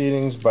criminal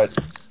proceedings, but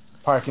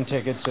parking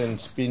tickets and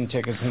speeding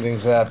tickets and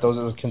things like that, those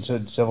are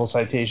considered civil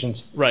citations.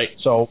 Right.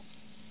 So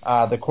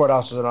the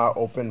courthouses are not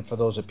open for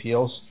those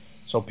appeals.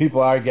 So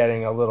people are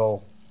getting a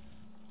little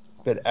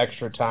bit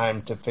extra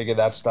time to figure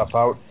that stuff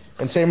out.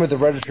 And same with the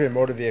registry of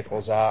motor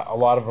vehicles. A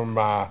lot of them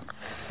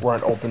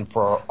weren't open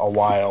for a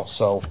while,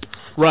 so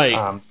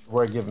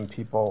we're giving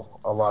people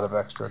a lot of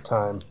extra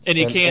time. And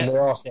you can't. And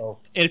also,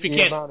 if you the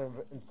can't, amount of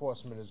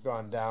enforcement has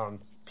gone down.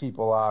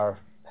 People are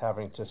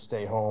having to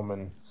stay home,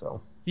 and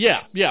so.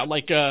 Yeah,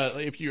 like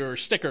if your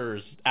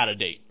sticker's out of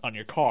date on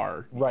your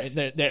car, right.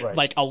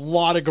 Like a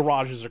lot of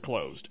garages are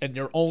closed, and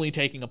they're only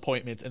taking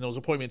appointments, and those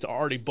appointments are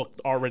already booked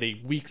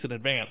weeks in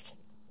advance.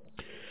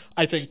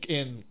 I think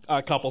in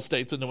a couple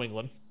states in New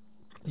England,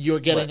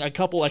 you're getting a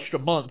couple extra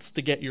months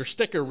to get your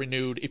sticker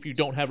renewed if you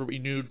don't have it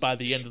renewed by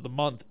the end of the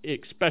month,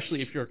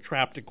 especially if you're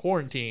trapped in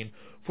quarantine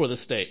for the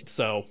state.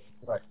 So.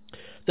 Right.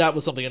 That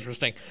was something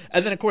interesting.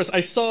 And then, of course,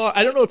 I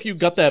don't know if you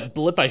got that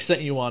blip I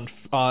sent you on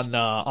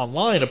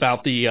online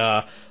about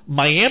the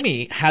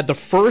Miami had the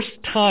first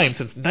time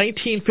since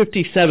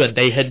 1957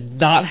 they had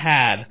not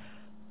had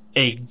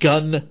a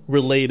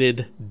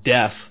gun-related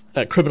death,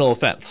 criminal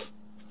offense.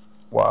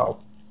 Wow.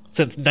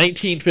 Since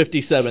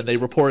 1957, they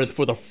reported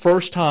for the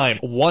first time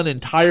one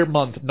entire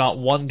month not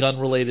one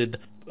gun-related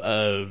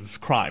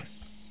crime,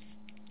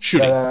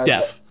 shooting,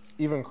 death.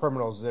 Even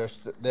criminals,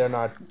 they're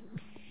not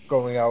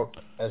going out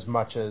as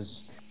much as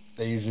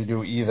they usually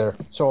do either.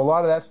 So a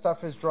lot of that stuff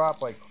has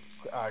dropped, like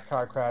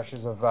car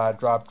crashes have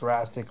dropped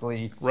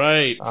drastically.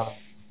 Right.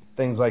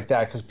 Things like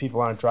that, because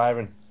people aren't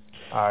driving.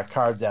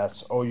 Car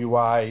deaths,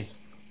 OUI,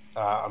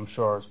 I'm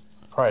sure, is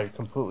probably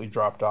completely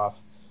dropped off.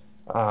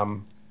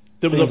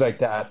 Things like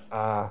that.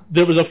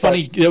 There was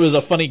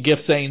a funny GIF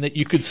saying that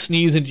you could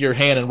sneeze into your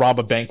hand and rob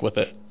a bank with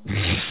it.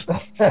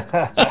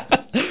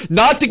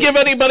 Not to give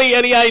anybody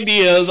any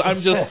ideas.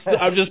 I'm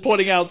just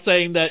pointing out,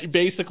 saying that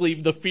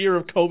basically the fear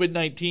of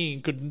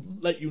COVID-19 could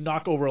let you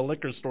knock over a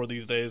liquor store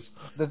these days.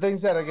 The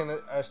things that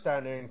are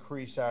starting to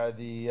increase are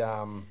the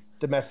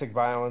domestic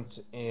violence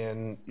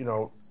and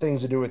things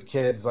to do with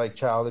kids, like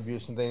child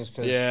abuse and things.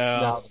 Because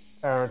now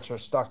parents are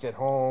stuck at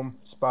home.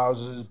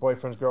 Spouses,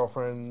 boyfriends,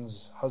 girlfriends,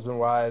 husband,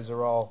 wives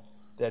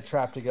they're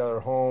trapped together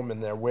at home,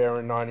 and they're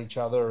wearing on each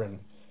other, and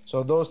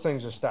so those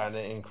things are starting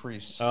to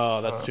increase.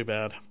 Oh, that's too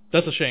bad.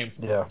 That's a shame.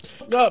 Yeah.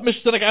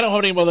 Mr. Seneca, I don't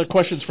have any other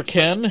questions for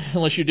Ken,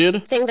 unless you did.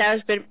 I think that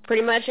was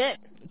pretty much it.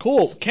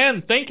 Cool.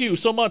 Ken, thank you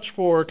so much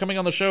for coming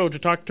on the show to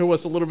talk to us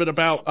a little bit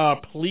about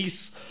police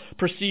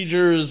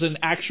procedures and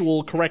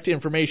actual correct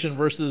information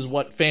versus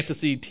what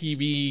fantasy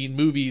TV and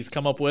movies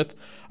come up with.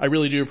 I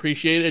really do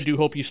appreciate it. I do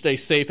hope you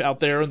stay safe out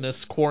there in this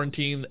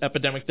quarantine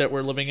epidemic that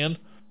we're living in.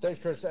 Thanks,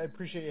 Chris. I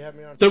appreciate you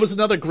having me on. There was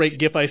another great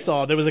GIF I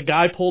saw. There was a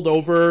guy pulled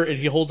over, and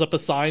he holds up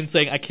a sign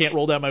saying, "I can't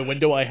roll down my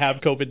window. I have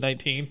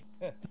COVID-19."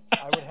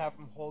 I would have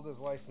him hold his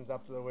license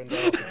up to the window.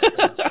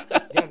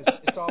 Again,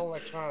 it's all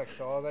electronic,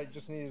 so all I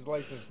just need is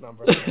license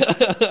number.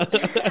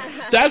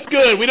 That's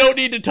good. We don't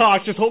need to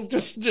talk. Just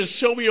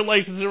show me your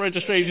license and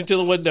registration to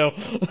the window.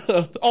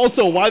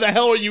 Also, why the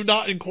hell are you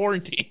not in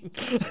quarantine?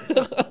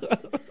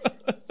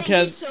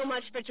 Thank you so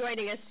much for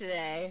joining us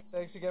today.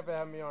 Thanks again for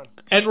having me on.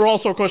 And we're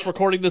also, of course,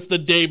 recording this the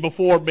day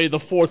before. May the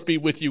 4th be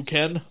with you,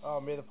 Ken.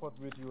 Oh, may the 4th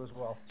be with you as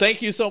well.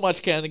 Thank you so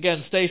much, Ken.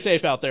 Again, stay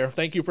safe out there.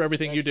 Thank you for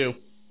everything you do.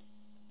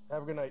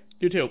 Have a good night.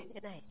 You too.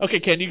 Good night. Okay,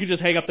 Ken, you can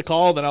just hang up the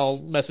call, then I'll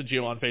message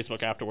you on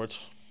Facebook afterwards.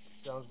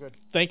 Sounds good.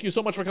 Thank you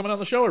so much for coming on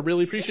the show. I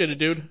really appreciate it,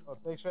 dude. Oh,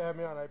 thanks for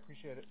having me on. I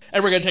appreciate it.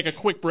 And we're going to take a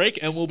quick break,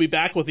 and we'll be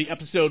back with the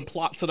episode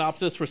plot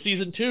synopsis for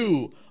Season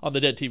 2 on the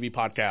Dead TV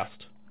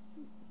podcast.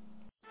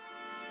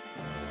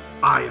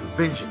 I am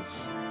vengeance.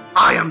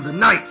 I am the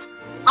night.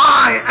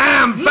 I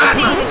am Batman!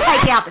 You need to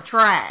take out the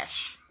trash.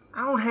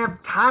 I don't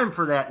have time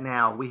for that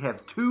now. We have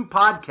 2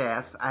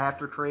 podcasts I have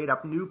to create a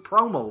new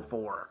promo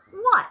for.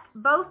 What?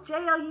 Both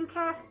JLU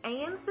Cast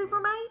and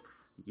Supermates?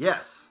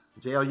 Yes.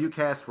 JLU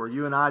Cast, where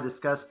you and I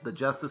discussed the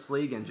Justice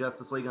League and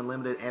Justice League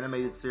Unlimited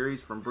animated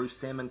series from Bruce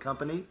Timm and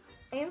Company.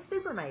 And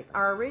Supermates,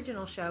 our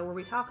original show where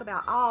we talk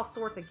about all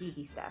sorts of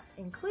geeky stuff,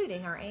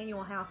 including our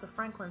annual House of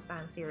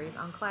Frankenstein series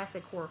on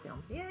classic horror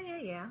films.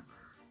 Yeah.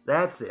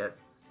 That's it.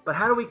 But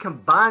how do we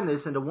combine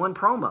this into one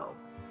promo?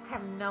 I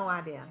have no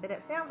idea, but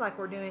it sounds like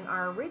we're doing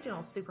our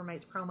original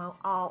Supermates promo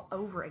all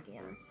over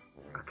again.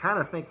 I kind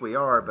of think we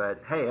are,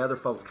 but hey, other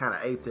folks kind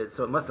of aped it,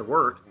 so it must have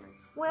worked.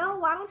 Well,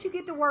 why don't you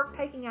get to work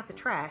taking out the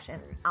trash,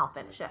 and I'll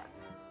finish up.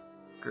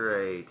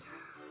 Great.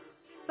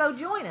 So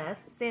join us,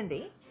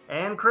 Cindy.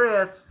 And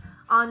Chris.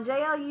 On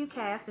JLU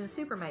Cast and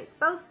Supermates,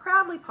 both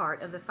proudly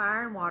part of the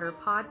Fire and Water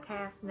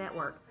Podcast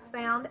Network,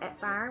 found at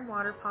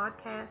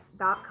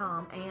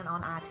fireandwaterpodcast.com and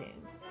on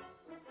iTunes.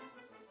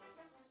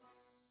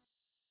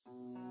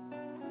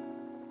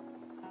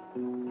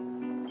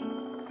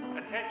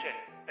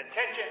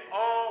 Attention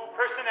all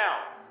personnel.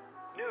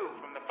 New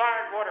from the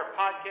Fire and Water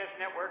Podcast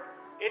Network,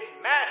 it's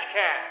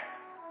MASHcast.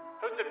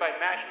 Hosted by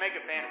MASH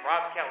megafan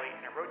Rob Kelly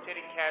and a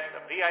rotating cast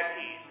of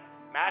VIPs,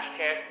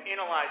 MASHcast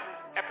analyzes,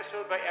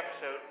 episode by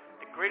episode,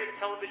 the greatest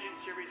television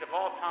series of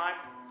all time,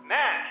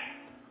 MASH.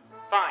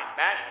 Find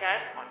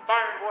MASHcast on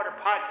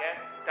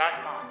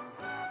fireandwaterpodcast.com.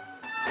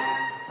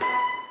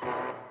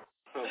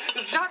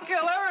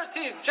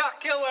 Jocularity!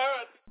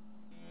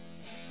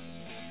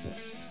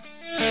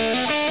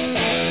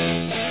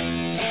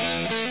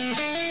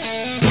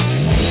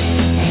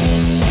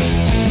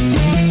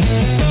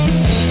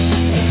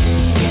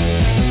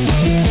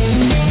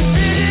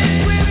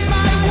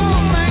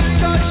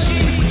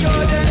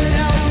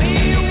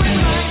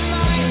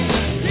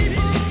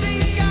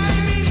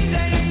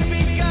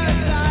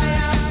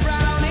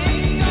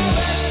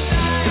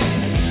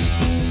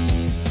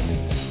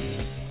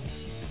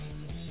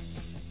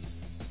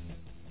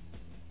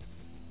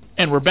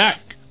 And we're back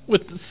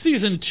with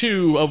Season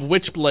 2 of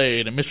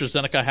Witchblade, and Mr.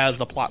 Seneca has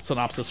the plot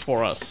synopsis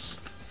for us.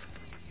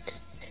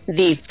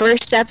 The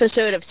first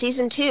episode of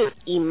Season 2,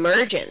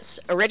 Emergence,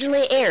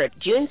 originally aired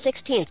June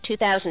 16,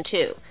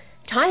 2002.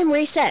 Time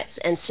resets,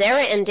 and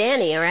Sara and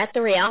Danny are at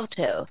the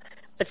Rialto.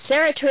 But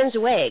Sara turns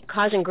away,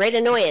 causing great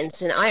annoyance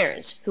in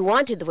Irons, who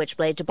wanted the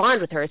Witchblade to bond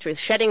with her through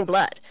shedding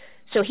blood.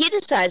 So he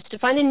decides to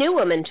find a new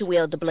woman to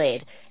wield the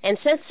blade, and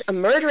sets a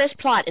murderous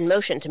plot in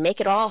motion to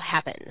make it all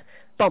happen.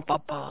 Bum,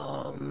 bum,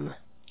 bum.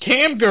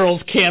 Cam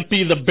girls can't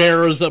be the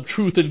bearers of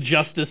truth and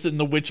justice in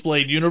the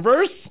Witchblade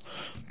universe.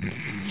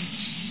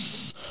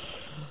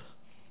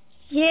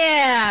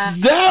 Yeah.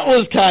 That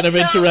was kind of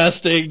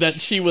interesting that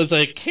she was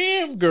a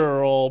cam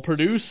girl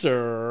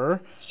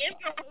producer. Cam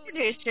girl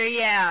producer,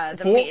 yeah.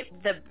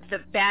 The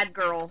bad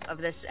girl of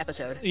this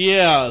episode.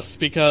 Yes,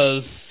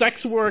 because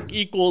sex work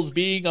equals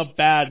being a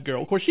bad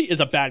girl. Of course, she is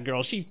a bad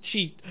girl.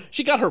 She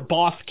got her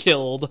boss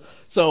killed,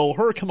 so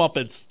her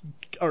comeuppance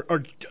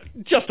are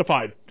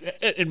justified,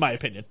 in my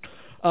opinion.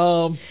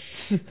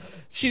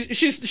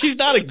 She's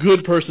not a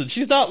good person.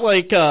 She's not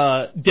like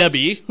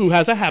Debbie, who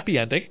has a happy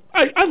ending.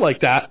 I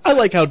like that. I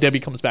like how Debbie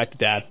comes back to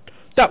Dad.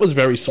 That was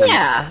very sweet.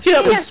 Yeah.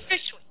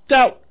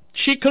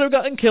 She could have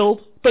gotten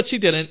killed, but she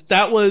didn't.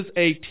 That was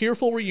a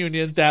tearful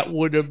reunion that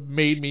would have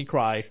made me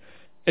cry.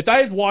 If I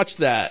had watched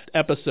that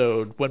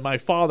episode when my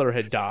father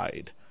had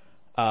died,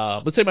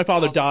 let's say my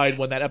father died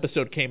when that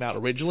episode came out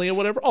originally or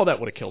whatever, that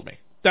would have killed me.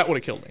 That would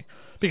have killed me.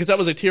 Because that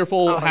was a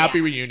tearful, happy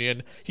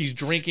reunion. He's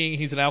drinking.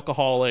 He's an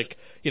alcoholic.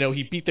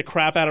 He beat the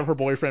crap out of her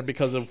boyfriend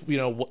because of,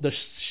 the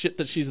shit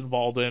that she's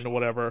involved in or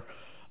whatever.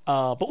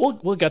 But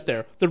we'll get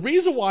there. The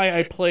reason why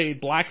I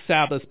played Black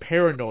Sabbath's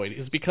Paranoid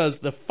is because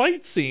the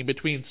fight scene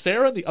between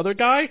Sara and the other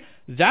guy,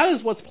 that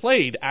is what's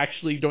played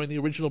actually during the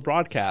original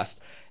broadcast.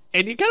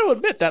 And you got to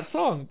admit that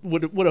song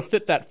would have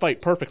fit that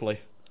fight perfectly.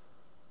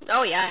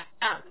 Oh yeah.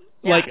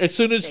 Yeah. Like as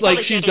soon as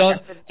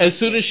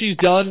she's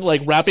done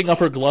like wrapping up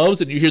her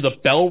gloves and you hear the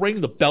bell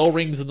rings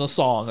in the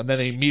song, and then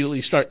they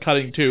immediately start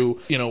cutting to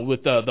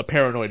with the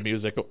Paranoid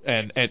music,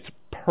 and it's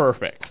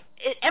perfect.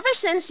 Ever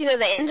since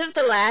the end of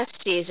the last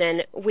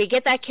season, we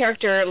get that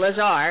character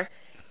Lazar,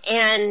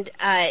 and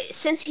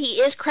since he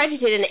is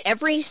credited in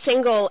every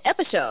single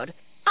episode,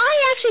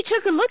 I actually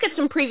took a look at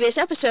some previous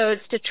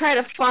episodes to try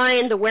to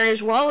find the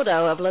Where's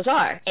Waldo of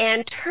Lazar.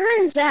 And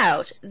turns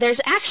out there's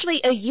actually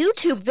a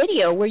YouTube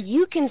video where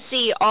you can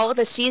see all of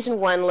the Season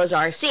 1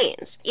 Lazar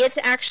scenes. It's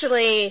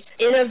actually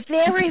in a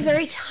very,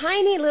 very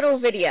tiny little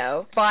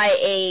video by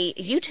a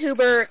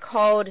YouTuber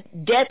called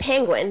Dead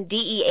Penguin,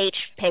 D-E-H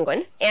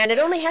Penguin. And it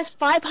only has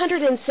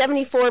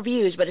 574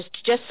 views, but it's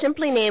just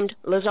simply named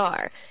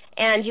Lazar.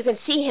 And you can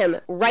see him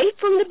right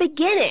from the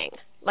beginning.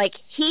 Like,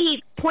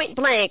 he point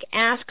blank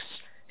asks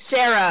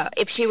Sara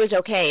if she was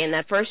okay in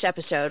that first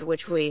episode,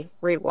 which we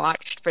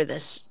rewatched for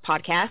this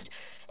podcast.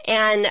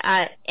 And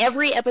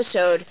every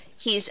episode,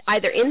 he's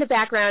either in the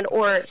background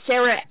or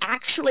Sara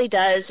actually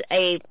does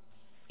a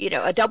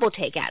double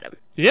take at him.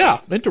 Yeah,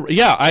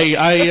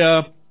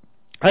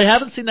 I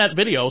haven't seen that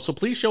video, so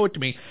please show it to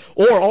me.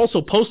 Or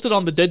also post it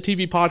on the Dead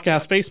TV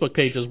Podcast Facebook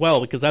page as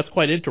well, because that's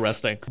quite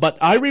interesting. But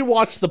I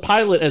rewatched the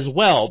pilot as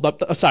well.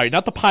 Sorry,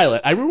 not the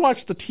pilot. I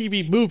rewatched the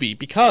TV movie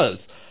because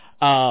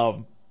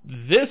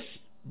this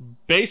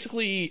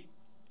basically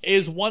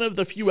is one of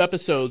the few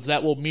episodes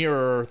that will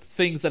mirror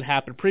things that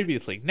happened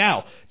previously.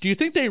 Now, do you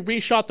think they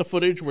reshot the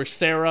footage where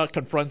Sara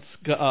confronts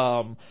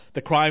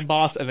the crime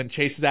boss and then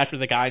chases after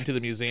the guy into the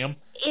museum?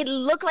 It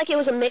looked like it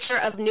was a mixture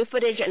of new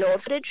footage and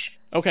old footage.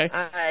 Okay.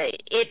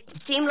 It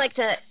seemed like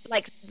the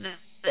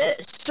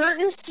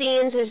certain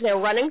scenes as they're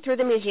running through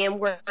the museum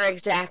were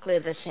exactly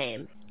the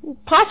same.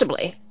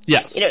 Possibly.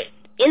 Yes.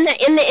 In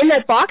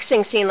that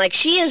boxing scene, like,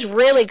 she is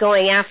really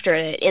going after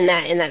it in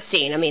that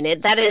scene. I mean,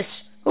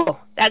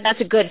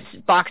 that's a good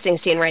boxing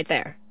scene right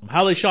there.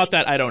 How they shot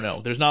that, I don't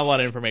know. There's not a lot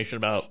of information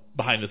about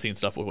behind the scenes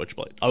stuff with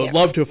Witchblade. I would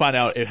love to find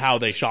out how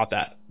they shot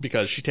that,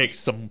 because she takes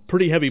some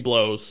pretty heavy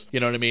blows,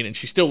 you know what I mean? And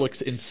she still looks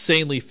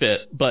insanely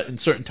fit, but in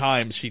certain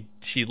times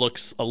she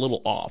looks a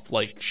little off,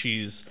 like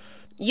she's...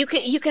 You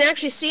can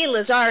actually see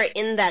Lazar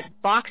in that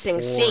boxing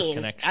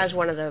scene as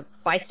one of the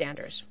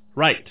bystanders.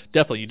 Right,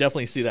 definitely. You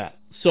definitely see that.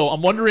 So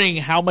I'm wondering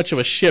how much of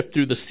a shift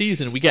through the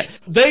season we get.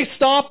 They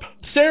stop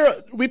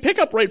Sara. We pick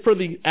up right for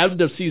the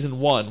end of season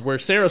 1, where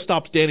Sara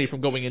stops Danny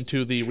from going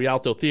into the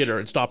Rialto Theater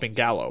and stopping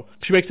Gallo.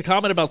 She makes a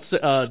comment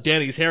about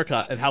Danny's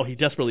haircut and how he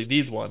desperately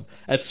needs one.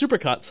 At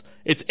Supercuts,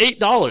 it's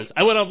 $8.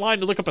 I went online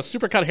to look up a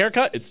Supercut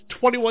haircut. It's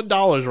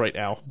 $21 right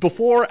now.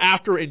 Before,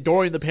 after, and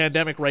during the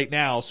pandemic right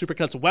now,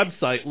 Supercut's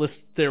website lists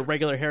their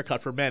regular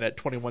haircut for men at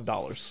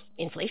 $21.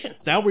 Inflation.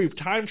 Now we've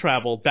time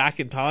traveled back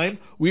in time.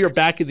 We are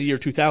back in the year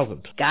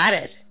 2000. Got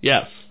it.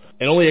 Yes.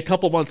 And only a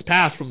couple months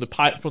passed from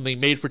the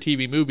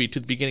made-for-TV movie to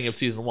the beginning of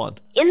season 1.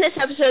 In this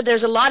episode,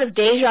 there's a lot of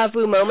deja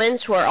vu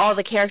moments where all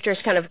the characters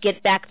kind of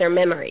get back their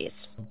memories.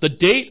 The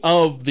date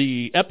of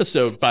the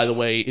episode, by the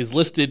way, is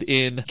listed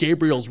in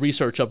Gabriel's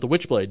research of the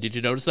Witchblade. Did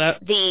you notice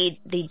that? The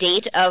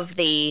date of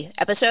the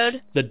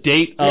episode? The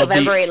date of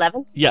November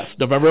 11th? Yes,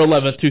 November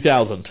 11th,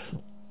 2000.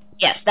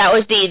 Yes, that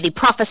was the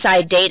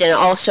prophesied date and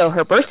also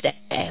her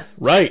birthday.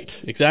 Right,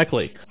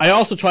 exactly. I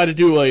also tried to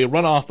do a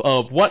runoff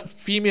of what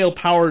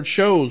female-powered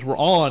shows were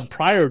on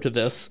prior to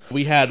this.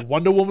 We had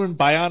Wonder Woman,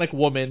 Bionic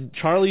Woman,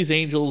 Charlie's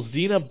Angels,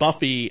 Xena,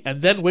 Buffy,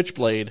 and then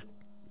Witchblade.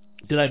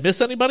 Did I miss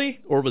anybody?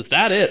 Or was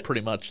that it,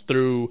 pretty much,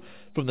 from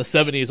the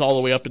 70s all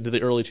the way up into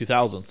the early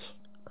 2000s?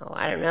 Oh,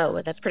 I don't know,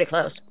 but that's pretty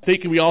close. I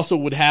think we also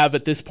would have,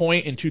 at this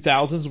point in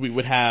 2000s, we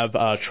would have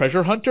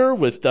Treasure Hunter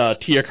with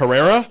Tia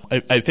Carrera.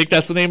 I think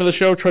that's the name of the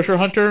show, Treasure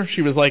Hunter.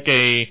 She was like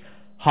a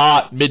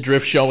hot,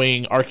 midriff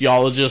showing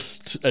archaeologist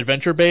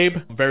adventure babe,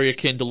 very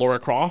akin to Laura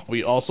Croft.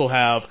 We also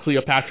have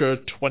Cleopatra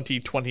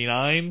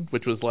 2029,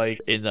 which was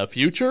like in the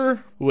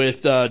future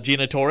with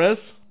Gina Torres,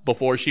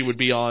 before she would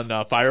be on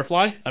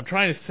Firefly. I'm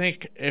trying to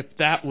think if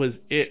that was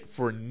it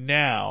for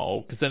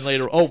now, because then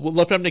later,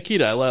 La Femme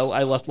Nikita.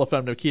 I left La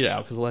Femme Nikita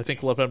out, because I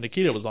think La Femme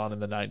Nikita was on in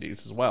the 90s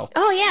as well.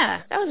 Oh,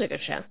 yeah, that was a good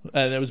show.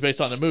 And it was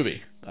based on a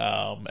movie.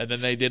 And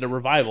then they did a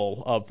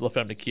revival of La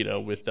Femme Nikita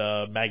with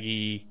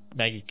Maggie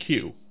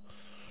Q,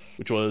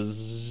 which was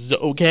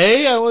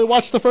okay. I only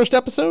watched the first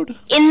episode.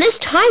 In this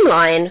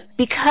timeline,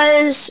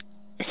 because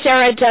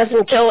Sara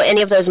doesn't kill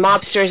any of those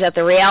mobsters at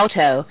the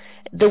Rialto,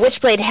 the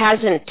Witchblade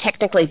hasn't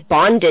technically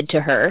bonded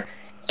to her,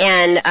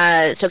 and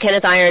so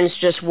Kenneth Irons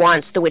just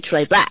wants the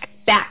Witchblade back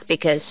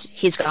because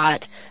he's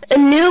got a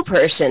new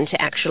person to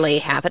actually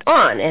have it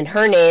on, and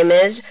her name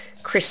is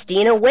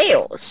Christina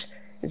Wales,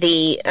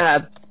 the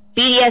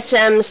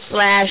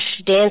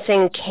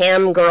BDSM/dancing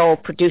cam girl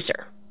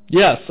producer.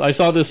 Yes, I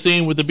saw this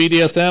scene with the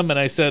BDSM, and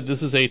I said,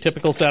 this is a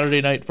typical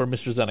Saturday night for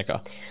Mr.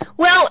 Zeneca.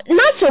 Well,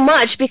 not so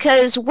much,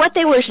 because what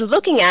they were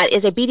looking at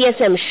is a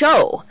BDSM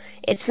show.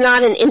 It's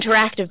not an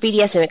interactive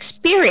BDSM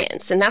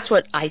experience, and that's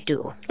what I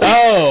do.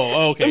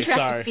 Oh, okay, interactive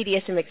sorry.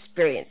 BDSM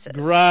experiences.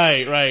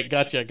 Right,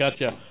 gotcha.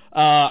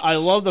 I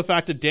love the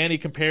fact that Danny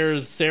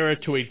compares Sara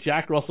to a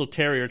Jack Russell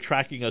Terrier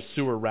tracking a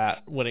sewer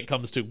rat when it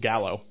comes to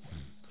Gallo.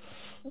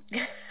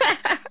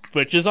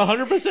 Which is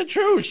 100%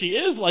 true. She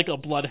is like a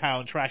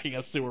bloodhound tracking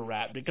a sewer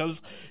rat because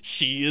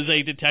she is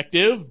a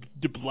detective.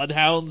 The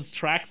bloodhounds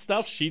track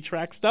stuff. She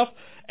tracks stuff.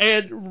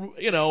 And,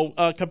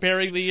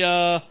 comparing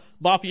the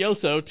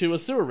mafioso to a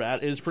sewer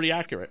rat is pretty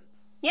accurate.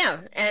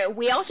 Yeah.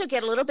 We also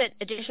get a little bit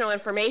additional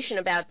information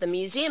about the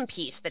museum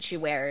piece that she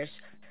wears,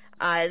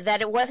 that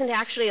it wasn't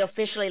actually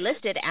officially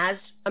listed as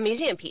a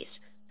museum piece.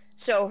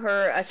 So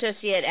her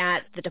associate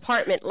at the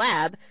department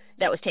lab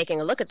that was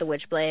taking a look at the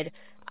Witchblade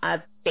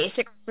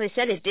basically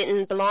said it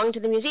didn't belong to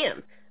the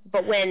museum.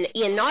 But when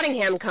Ian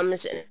Nottingham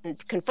comes and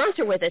confronts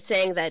her with it,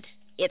 saying that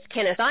it's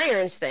Kenneth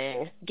Irons'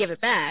 thing, give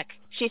it back,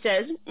 she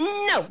says,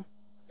 no,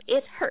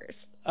 it's hers.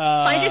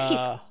 Finders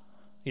keepers.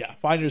 Yeah,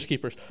 finders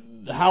keepers.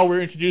 How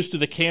we're introduced to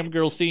the cam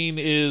girl scene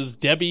is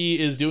Debbie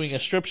is doing a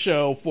strip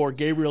show for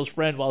Gabriel's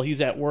friend while he's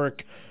at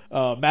work,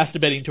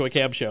 masturbating to a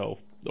cam show.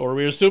 Or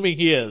we're assuming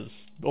he is.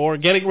 Or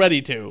getting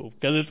ready to,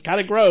 because it's kind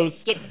of gross,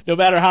 no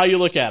matter how you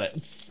look at it.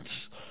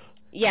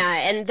 Yeah,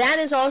 and that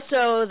is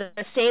also the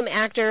same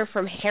actor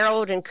from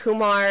Harold and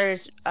Kumar's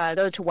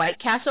Go to White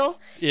Castle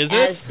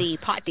as the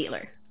pot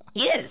dealer.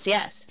 He is,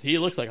 yes. He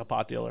looks like a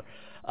pot dealer.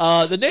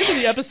 The name of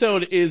the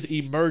episode is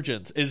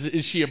Emergence.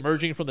 Is she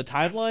emerging from the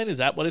timeline? Is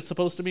that what it's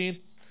supposed to mean?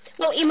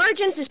 Well,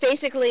 Emergence is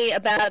basically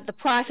about the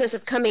process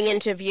of coming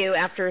into view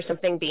after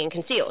something being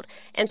concealed.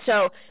 And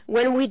so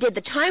when we did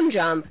the time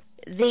jump,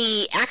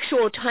 the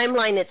actual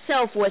timeline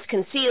itself was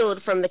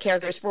concealed from the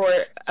characters for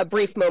a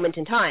brief moment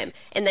in time.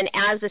 And then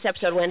as this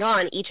episode went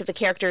on, each of the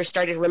characters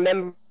started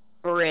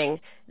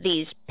remembering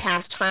these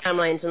past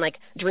timelines and like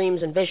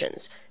dreams and visions.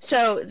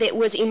 So it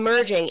was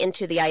emerging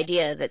into the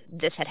idea that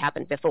this had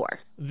happened before.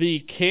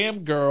 The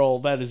cam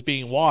girl that is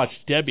being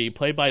watched, Debbie,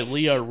 played by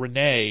Leah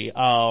Renee,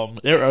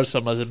 there are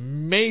some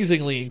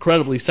amazingly,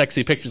 incredibly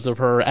sexy pictures of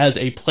her as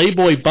a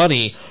Playboy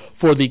bunny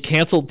for the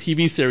canceled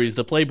TV series,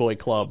 The Playboy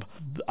Club.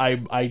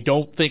 I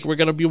don't think we're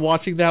going to be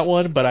watching that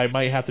one, but I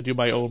might have to do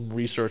my own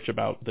research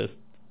about this,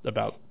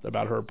 about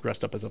her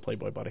dressed up as a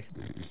Playboy bunny.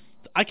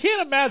 I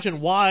can't imagine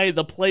why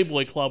the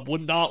Playboy Club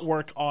would not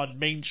work on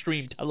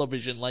mainstream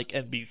television like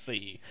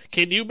NBC.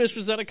 Can you,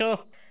 Mr. Zeneca?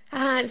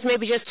 It's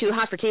maybe just too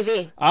hot for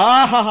TV.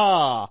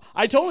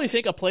 I totally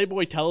think a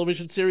Playboy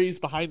television series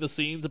behind the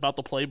scenes about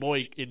the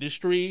Playboy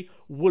industry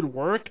would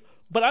work.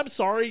 But I'm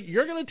sorry,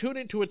 you're going to tune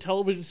into a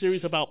television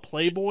series about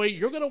Playboy,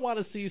 you're going to want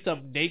to see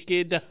some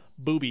naked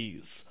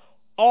boobies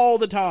all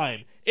the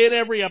time. In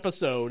every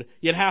episode,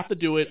 you'd have to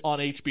do it on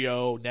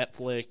HBO,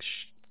 Netflix,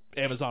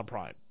 Amazon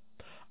Prime.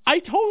 I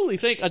totally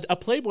think a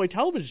Playboy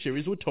television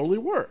series would totally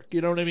work,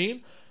 you know what I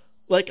mean?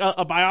 Like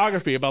a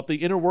biography about the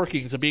inner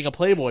workings of being a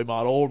Playboy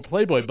model or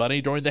Playboy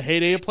bunny during the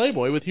heyday of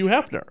Playboy with Hugh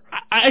Hefner.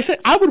 I said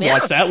I would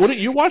watch that. Wouldn't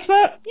you watch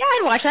that? Yeah,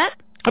 I'd watch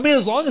that. I mean,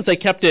 as long as they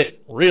kept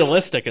it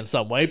realistic in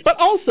some way. But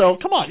also,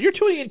 come on, you're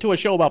tuning into a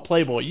show about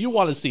Playboy. You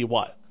want to see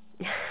what?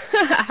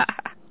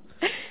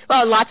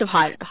 Well, lots of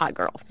hot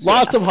girls.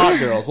 Lots of hot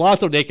girls.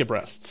 Lots of naked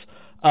breasts.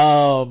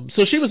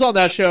 So she was on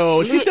that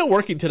show. She's still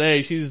working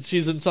today.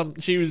 She's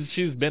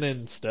been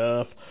in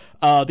stuff.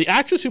 The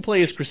actress who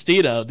plays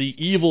Christina, the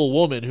evil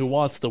woman who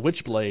wants the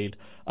Witchblade,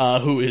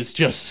 who is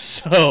just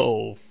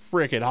so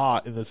freaking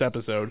hot in this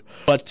episode.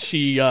 But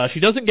she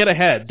doesn't get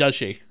ahead, does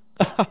she?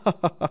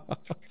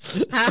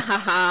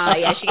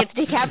 Yeah, she gets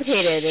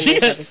decapitated in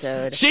this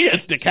episode. She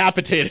gets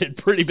decapitated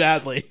pretty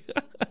badly.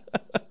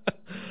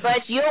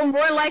 But you'll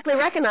more likely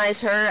recognize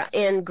her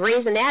in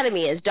Grey's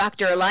Anatomy as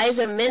Dr.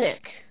 Eliza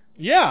Minnick.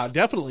 Yeah,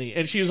 definitely.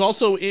 And she was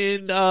also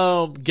in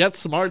Get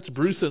Smart's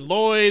Bruce and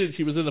Lloyd, and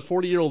she was in The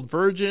 40-Year-Old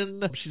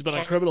Virgin. She's been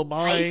on Criminal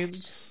Minds,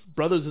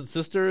 Brothers and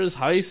Sisters,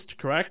 Heist,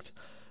 correct?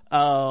 She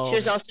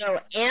was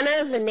also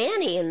Anna the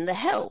nanny in The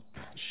Help.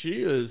 She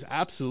is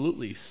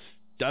absolutely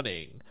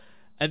stunning.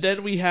 And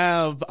then we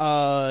have,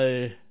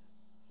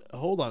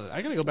 hold on,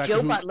 I gotta go back.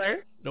 Joe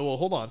Butler. No, well,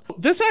 hold on.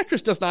 This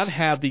actress does not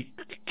have the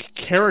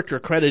character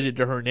credited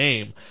to her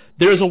name.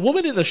 There's a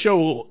woman in the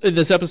show, in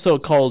this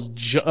episode, called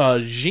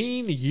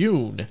Jean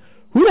Yoon.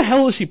 Who the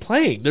hell is she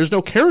playing? There's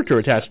no character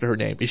attached to her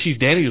name. Is she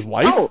Danny's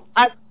wife? Oh,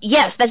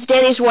 yes, that's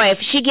Danny's wife.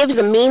 She gives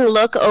a mean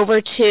look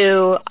over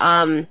to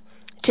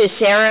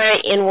Sara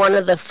in one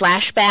of the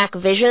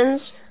flashback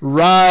visions.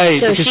 Right,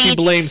 so because she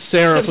blames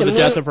Sara for the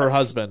death of her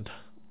husband.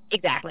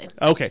 Exactly.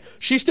 Okay.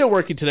 She's still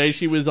working today.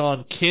 She was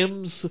on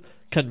Kim's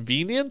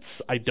Convenience.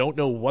 I don't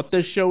know what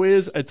this show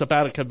is. It's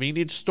about a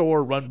convenience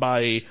store run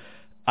by,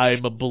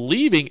 I'm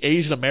believing,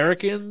 Asian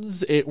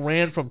Americans. It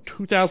ran from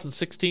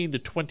 2016 to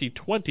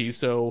 2020,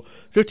 so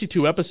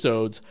 52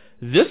 episodes.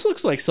 This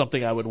looks like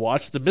something I would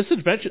watch. The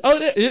Misadventures... Oh,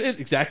 it's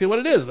exactly what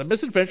it is. The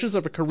Misadventures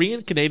of a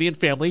Korean-Canadian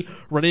family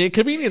running a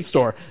convenience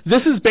store.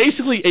 This is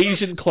basically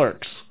Asian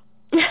Clerks.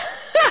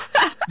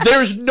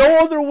 There's no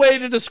other way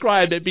to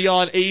describe it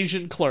beyond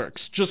Asian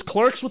Clerks. Just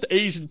Clerks with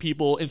Asian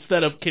people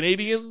instead of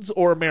Canadians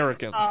or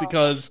Americans.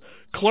 Because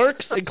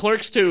Clerks and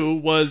Clerks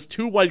 2 was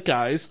two white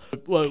guys.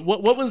 What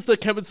was the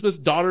Kevin Smith's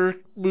daughter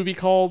movie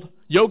called?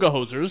 Yoga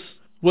Hosers.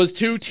 Was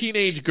two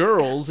teenage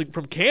girls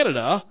from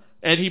Canada,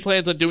 and he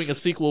plans on doing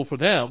a sequel for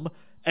them.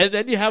 And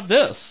then you have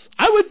this.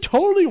 I would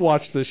totally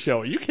watch this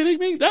show. Are you kidding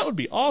me? That would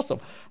be awesome.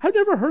 I've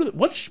never heard of it.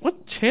 What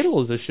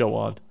channel is this show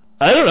on?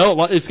 I don't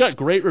know. It's got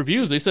great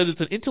reviews. They said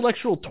it's an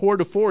intellectual tour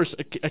de force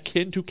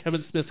akin to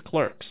Kevin Smith's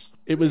Clerks.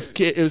 It was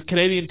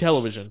Canadian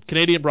television,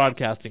 Canadian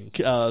broadcasting,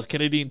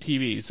 Canadian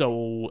TV.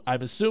 So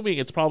I'm assuming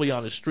it's probably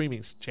on a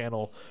streaming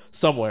channel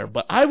somewhere.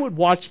 But I would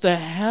watch the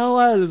hell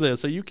out of this.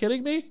 Are you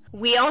kidding me?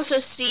 We also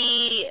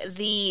see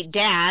the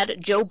dad,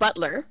 Joe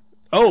Butler.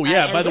 Oh,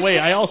 yeah. By the way,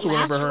 I also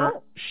remember her.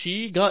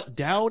 She got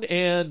down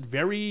and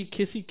very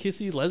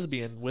kissy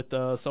not with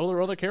some of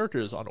her other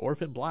characters on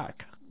Orphan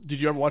Black. Did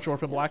you ever watch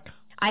Orphan Black?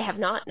 I have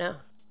not, no.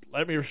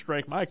 Let me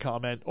strike my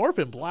comment.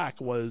 Orphan Black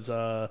was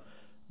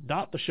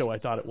not the show I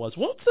thought it was.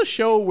 What's the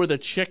show where the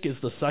chick is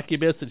the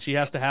succubus and she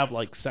has to have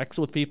like sex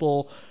with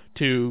people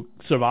to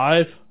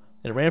survive?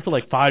 And it ran for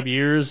like 5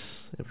 years.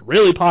 It was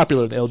really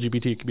popular in the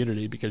LGBT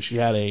community because she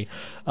had a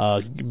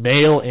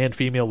male and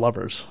female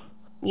lovers.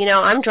 You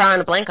know, I'm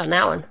drawing a blank on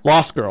that one.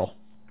 Lost Girl.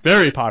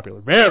 Very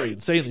popular. Very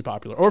insanely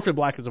popular. Orphan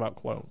Black is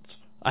about clones.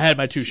 I had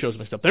my two shows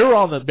mixed up. They were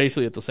on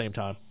basically at the same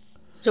time.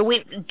 So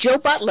Joe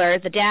Butler,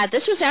 the dad,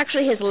 this was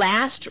actually his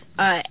last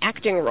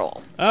acting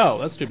role. Oh,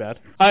 that's too bad.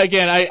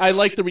 Again, I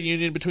like the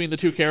reunion between the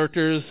two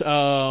characters,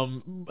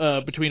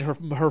 between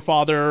her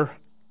father.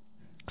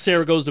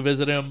 Sarah goes to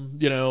visit him.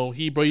 You know,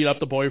 he beat up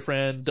the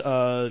boyfriend.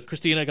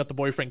 Christina got the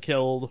boyfriend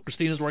killed.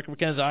 Christina's working for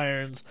Ken's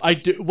Irons.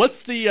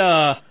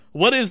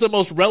 What is the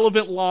most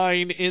relevant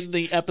line in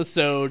the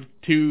episode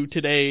to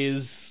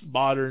today's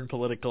modern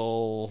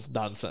political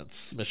nonsense,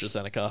 Mr.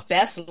 Seneca?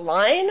 Best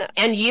line?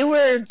 And you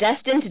were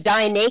destined to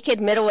die naked,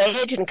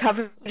 middle-aged, and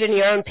covered in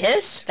your own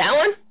piss? That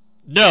one?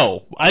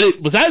 No.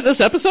 Was that in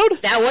this episode?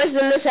 That was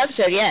in this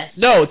episode, yes.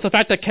 No, it's the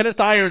fact that Kenneth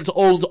Irons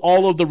owns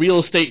all of the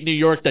real estate in New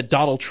York that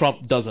Donald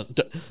Trump doesn't.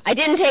 I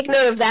didn't take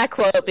note of that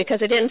quote because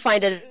I didn't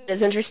find it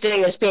as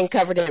interesting as being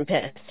covered in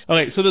piss.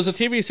 Okay, so there's a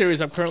TV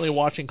series I'm currently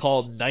watching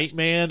called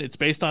Nightman. It's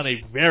based on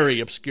a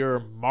very obscure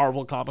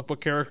Marvel comic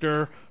book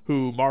character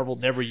who Marvel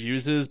never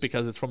uses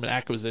because it's from an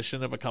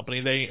acquisition of a company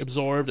they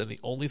absorbed, and the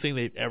only thing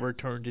they've ever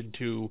turned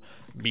into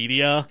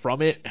media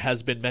from it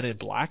has been Men in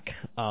Black,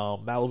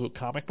 Malibu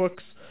comic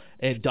books.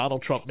 And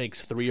Donald Trump makes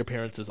 3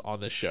 appearances on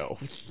this show.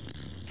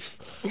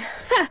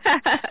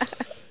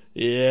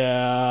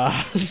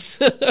 Yeah.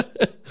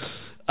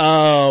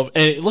 And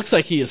it looks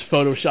like he is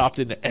photoshopped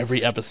into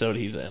every episode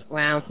he's in.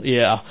 Wow.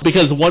 Yeah.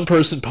 Because one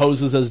person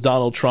poses as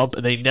Donald Trump,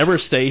 and they never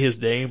say his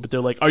name, but they're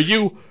like, Are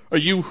you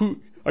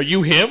him?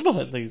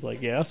 And he's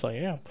like, yes, I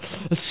am.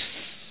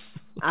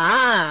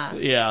 Ah.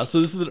 Yeah,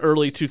 so this is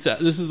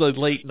this is the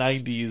late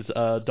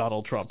 90s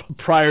Donald Trump,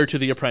 prior to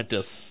The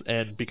Apprentice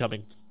and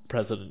becoming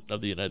President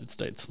of the United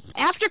States.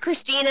 After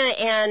Christina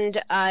and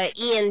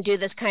Ian do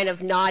this kind of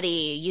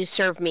naughty, you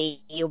serve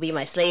me, you'll be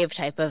my slave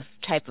type of.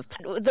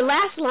 The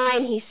last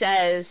line he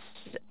says,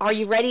 are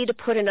you ready to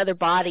put another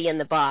body in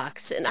the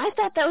box? And I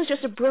thought that was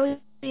just a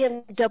brilliant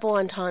double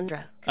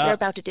entendre. They're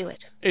about to do it.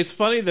 It's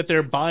funny that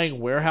they're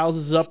buying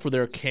warehouses up for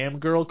their cam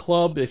girl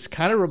club. It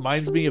kind of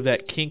reminds me of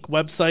that Kink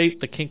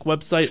website. The Kink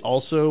website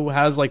also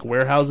has like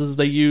warehouses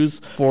they use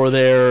for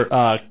their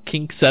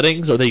kink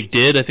settings, or they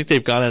did. I think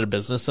they've gone out of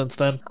business since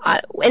then.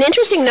 An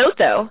interesting note,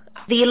 though,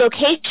 the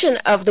location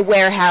of the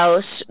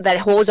warehouse that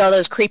holds all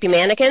those creepy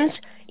mannequins,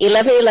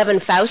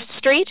 1111 Faust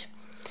Street.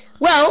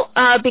 Well,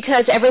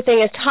 because everything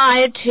is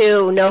tied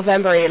to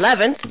November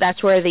 11th,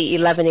 that's where the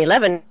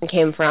 11/11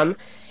 came from,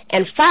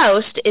 And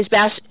Faust is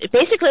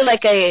basically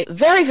like a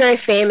very, very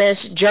famous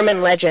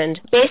German legend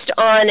based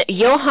on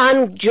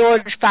Johann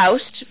Georg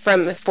Faust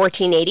from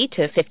 1480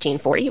 to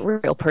 1540,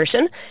 real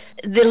person.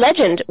 The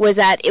legend was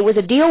that it was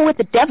a deal with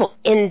the devil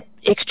in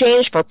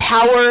exchange for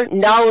power,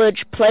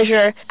 knowledge,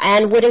 pleasure,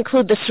 and would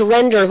include the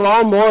surrender of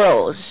all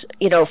morals,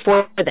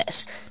 for this.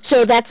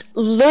 So that's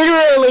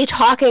literally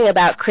talking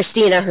about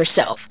Christina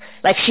herself.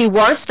 Like, she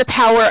wants the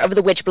power of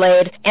the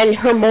Witchblade, and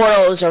her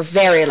morals are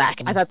very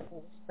lacking. I thought that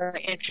was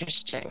very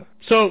interesting.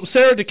 So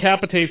Sara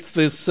decapitates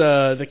this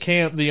the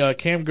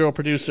cam girl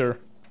producer.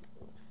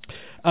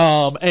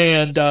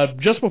 And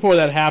just before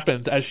that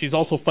happens, as she's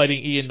also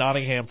fighting Ian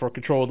Nottingham for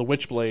control of the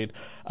Witchblade,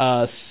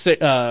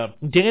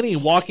 Danny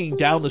walking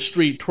down the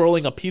street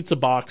twirling a pizza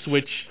box,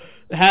 which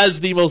has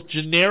the most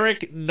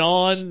generic,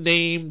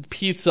 non-named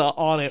pizza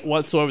on it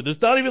whatsoever.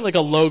 There's not even like a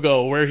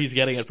logo where he's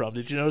getting it from.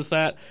 Did you notice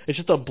that? It's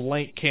just a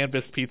blank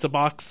canvas pizza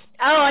box.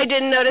 Oh, I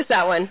didn't notice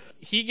that one.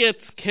 He gets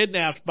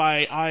kidnapped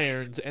by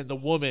Irons and the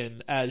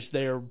woman as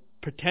they're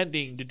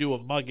pretending to do a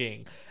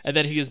mugging, and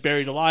then he is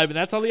buried alive, and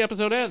that's how the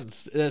episode ends.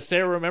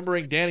 Sara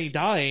remembering Danny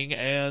dying,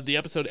 and the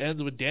episode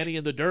ends with Danny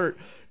in the dirt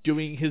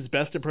doing his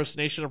best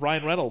impersonation of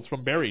Ryan Reynolds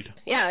from Buried.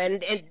 Yeah,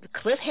 and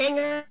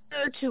cliffhanger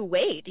to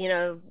wait,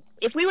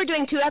 If we were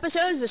doing 2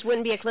 episodes, this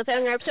wouldn't be a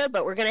cliffhanger episode,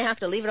 but we're going to have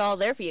to leave it all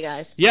there for you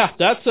guys. Yeah,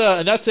 that's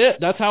it.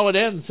 That's how it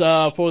ends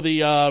for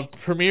the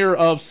premiere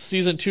of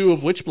Season 2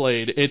 of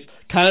Witchblade. It's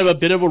kind of a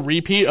bit of a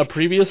repeat of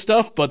previous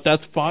stuff, but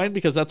that's fine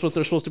because that's what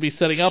they're supposed to be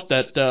setting up,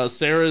 that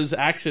Sarah's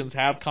actions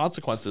have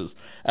consequences,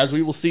 as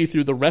we will see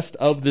through the rest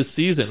of this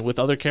season with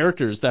other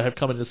characters that have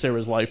come into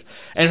Sarah's life.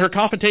 And her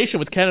confrontation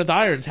with Kenneth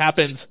Irons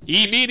happens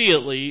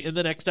immediately in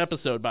the next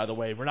episode, by the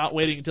way. We're not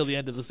waiting until the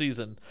end of the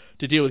season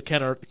to deal with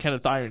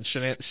Kenneth Irons'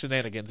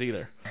 shenanigans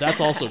either. That's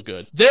also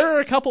good. There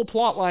are a couple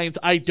plot lines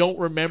I don't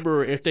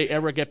remember if they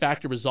ever get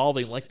back to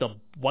resolving, like the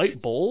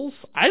White Bulls.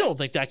 I don't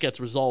think that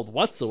gets resolved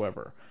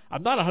whatsoever.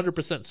 I'm not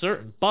 100%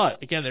 certain,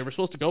 but again, they were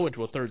supposed to go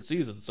into a 3rd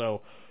season,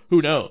 so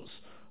who knows?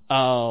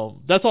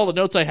 That's all the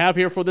notes I have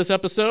here for this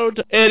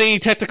episode. Any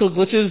technical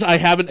glitches I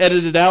haven't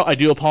edited out, I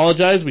do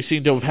apologize. We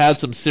seem to have had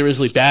some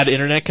seriously bad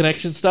internet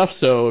connection stuff,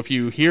 so if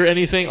you hear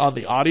anything on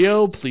the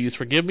audio, please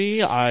forgive me.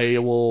 Do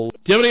you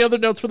have any other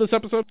notes for this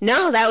episode?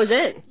 No, that was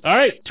it. All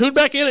right, tune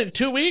back in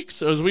 2 weeks,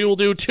 as we will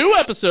do 2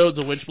 episodes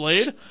of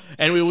Witchblade,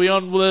 and we will be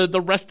on with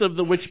the rest of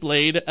the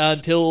Witchblade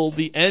until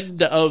the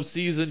end of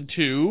Season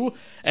 2.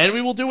 And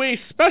we will do a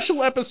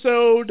special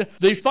episode.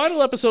 The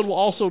final episode will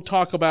also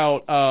talk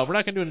about, we're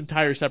not going to do an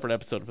entire separate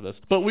episode for this,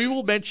 but we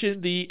will mention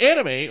the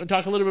anime and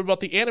talk a little bit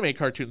about the anime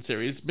cartoon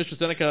series. Mr.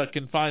 Seneca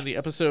can find the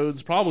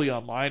episodes probably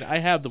online. I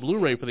have the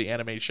Blu-ray for the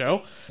anime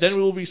show. Then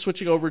we will be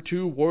switching over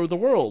to War of the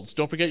Worlds.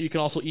 Don't forget, you can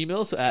also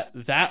email us at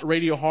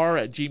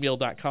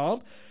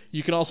thatradiohorror@gmail.com.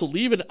 You can also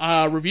leave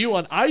a review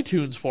on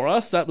iTunes for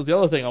us. That was the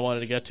other thing I wanted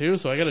to get to,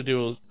 so I got to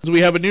do.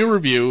 We have a new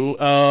review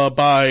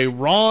by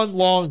Ron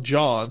Long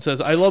John. It says,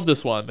 I love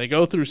this one. They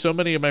go through so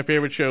many of my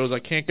favorite shows. I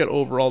can't get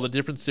over all the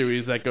different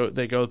series that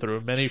they go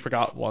through, many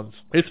forgotten ones.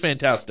 It's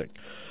fantastic.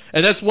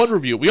 And that's one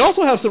review. We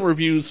also have some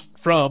reviews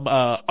from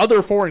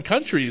other foreign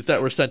countries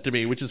that were sent to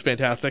me, which is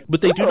fantastic.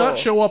 But they do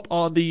not show up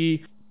on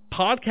the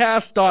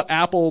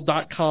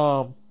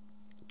podcast.apple.com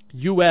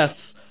US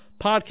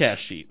podcast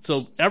sheet.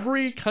 So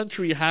every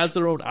country has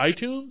their own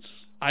iTunes.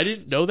 I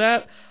didn't know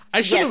that.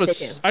 I should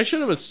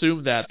have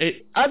assumed that.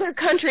 Other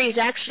countries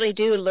actually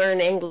do learn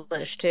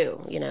English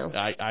too,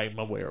 I'm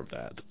aware of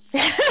that.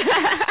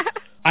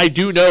 I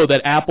do know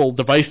that Apple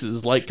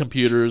devices, like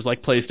computers,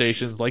 like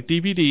PlayStations, like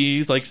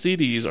DVDs, like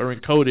CDs, are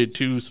encoded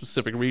to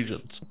specific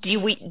regions.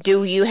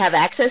 Do you have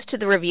access to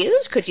the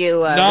reviews? Could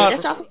you read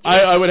us off?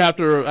 I would have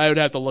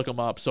to look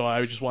them up. So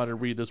I just wanted to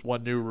read this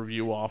one new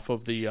review off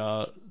of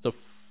the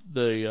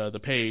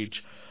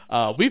page.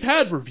 We've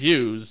had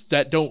reviews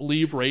that don't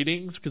leave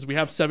ratings because we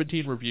have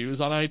 17 reviews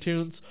on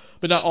iTunes,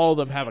 but not all of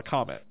them have a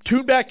comment.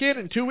 Tune back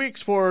in 2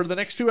 weeks for the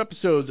next 2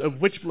 episodes of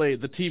Witchblade,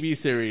 the TV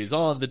series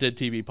on the Dead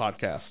TV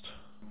podcast.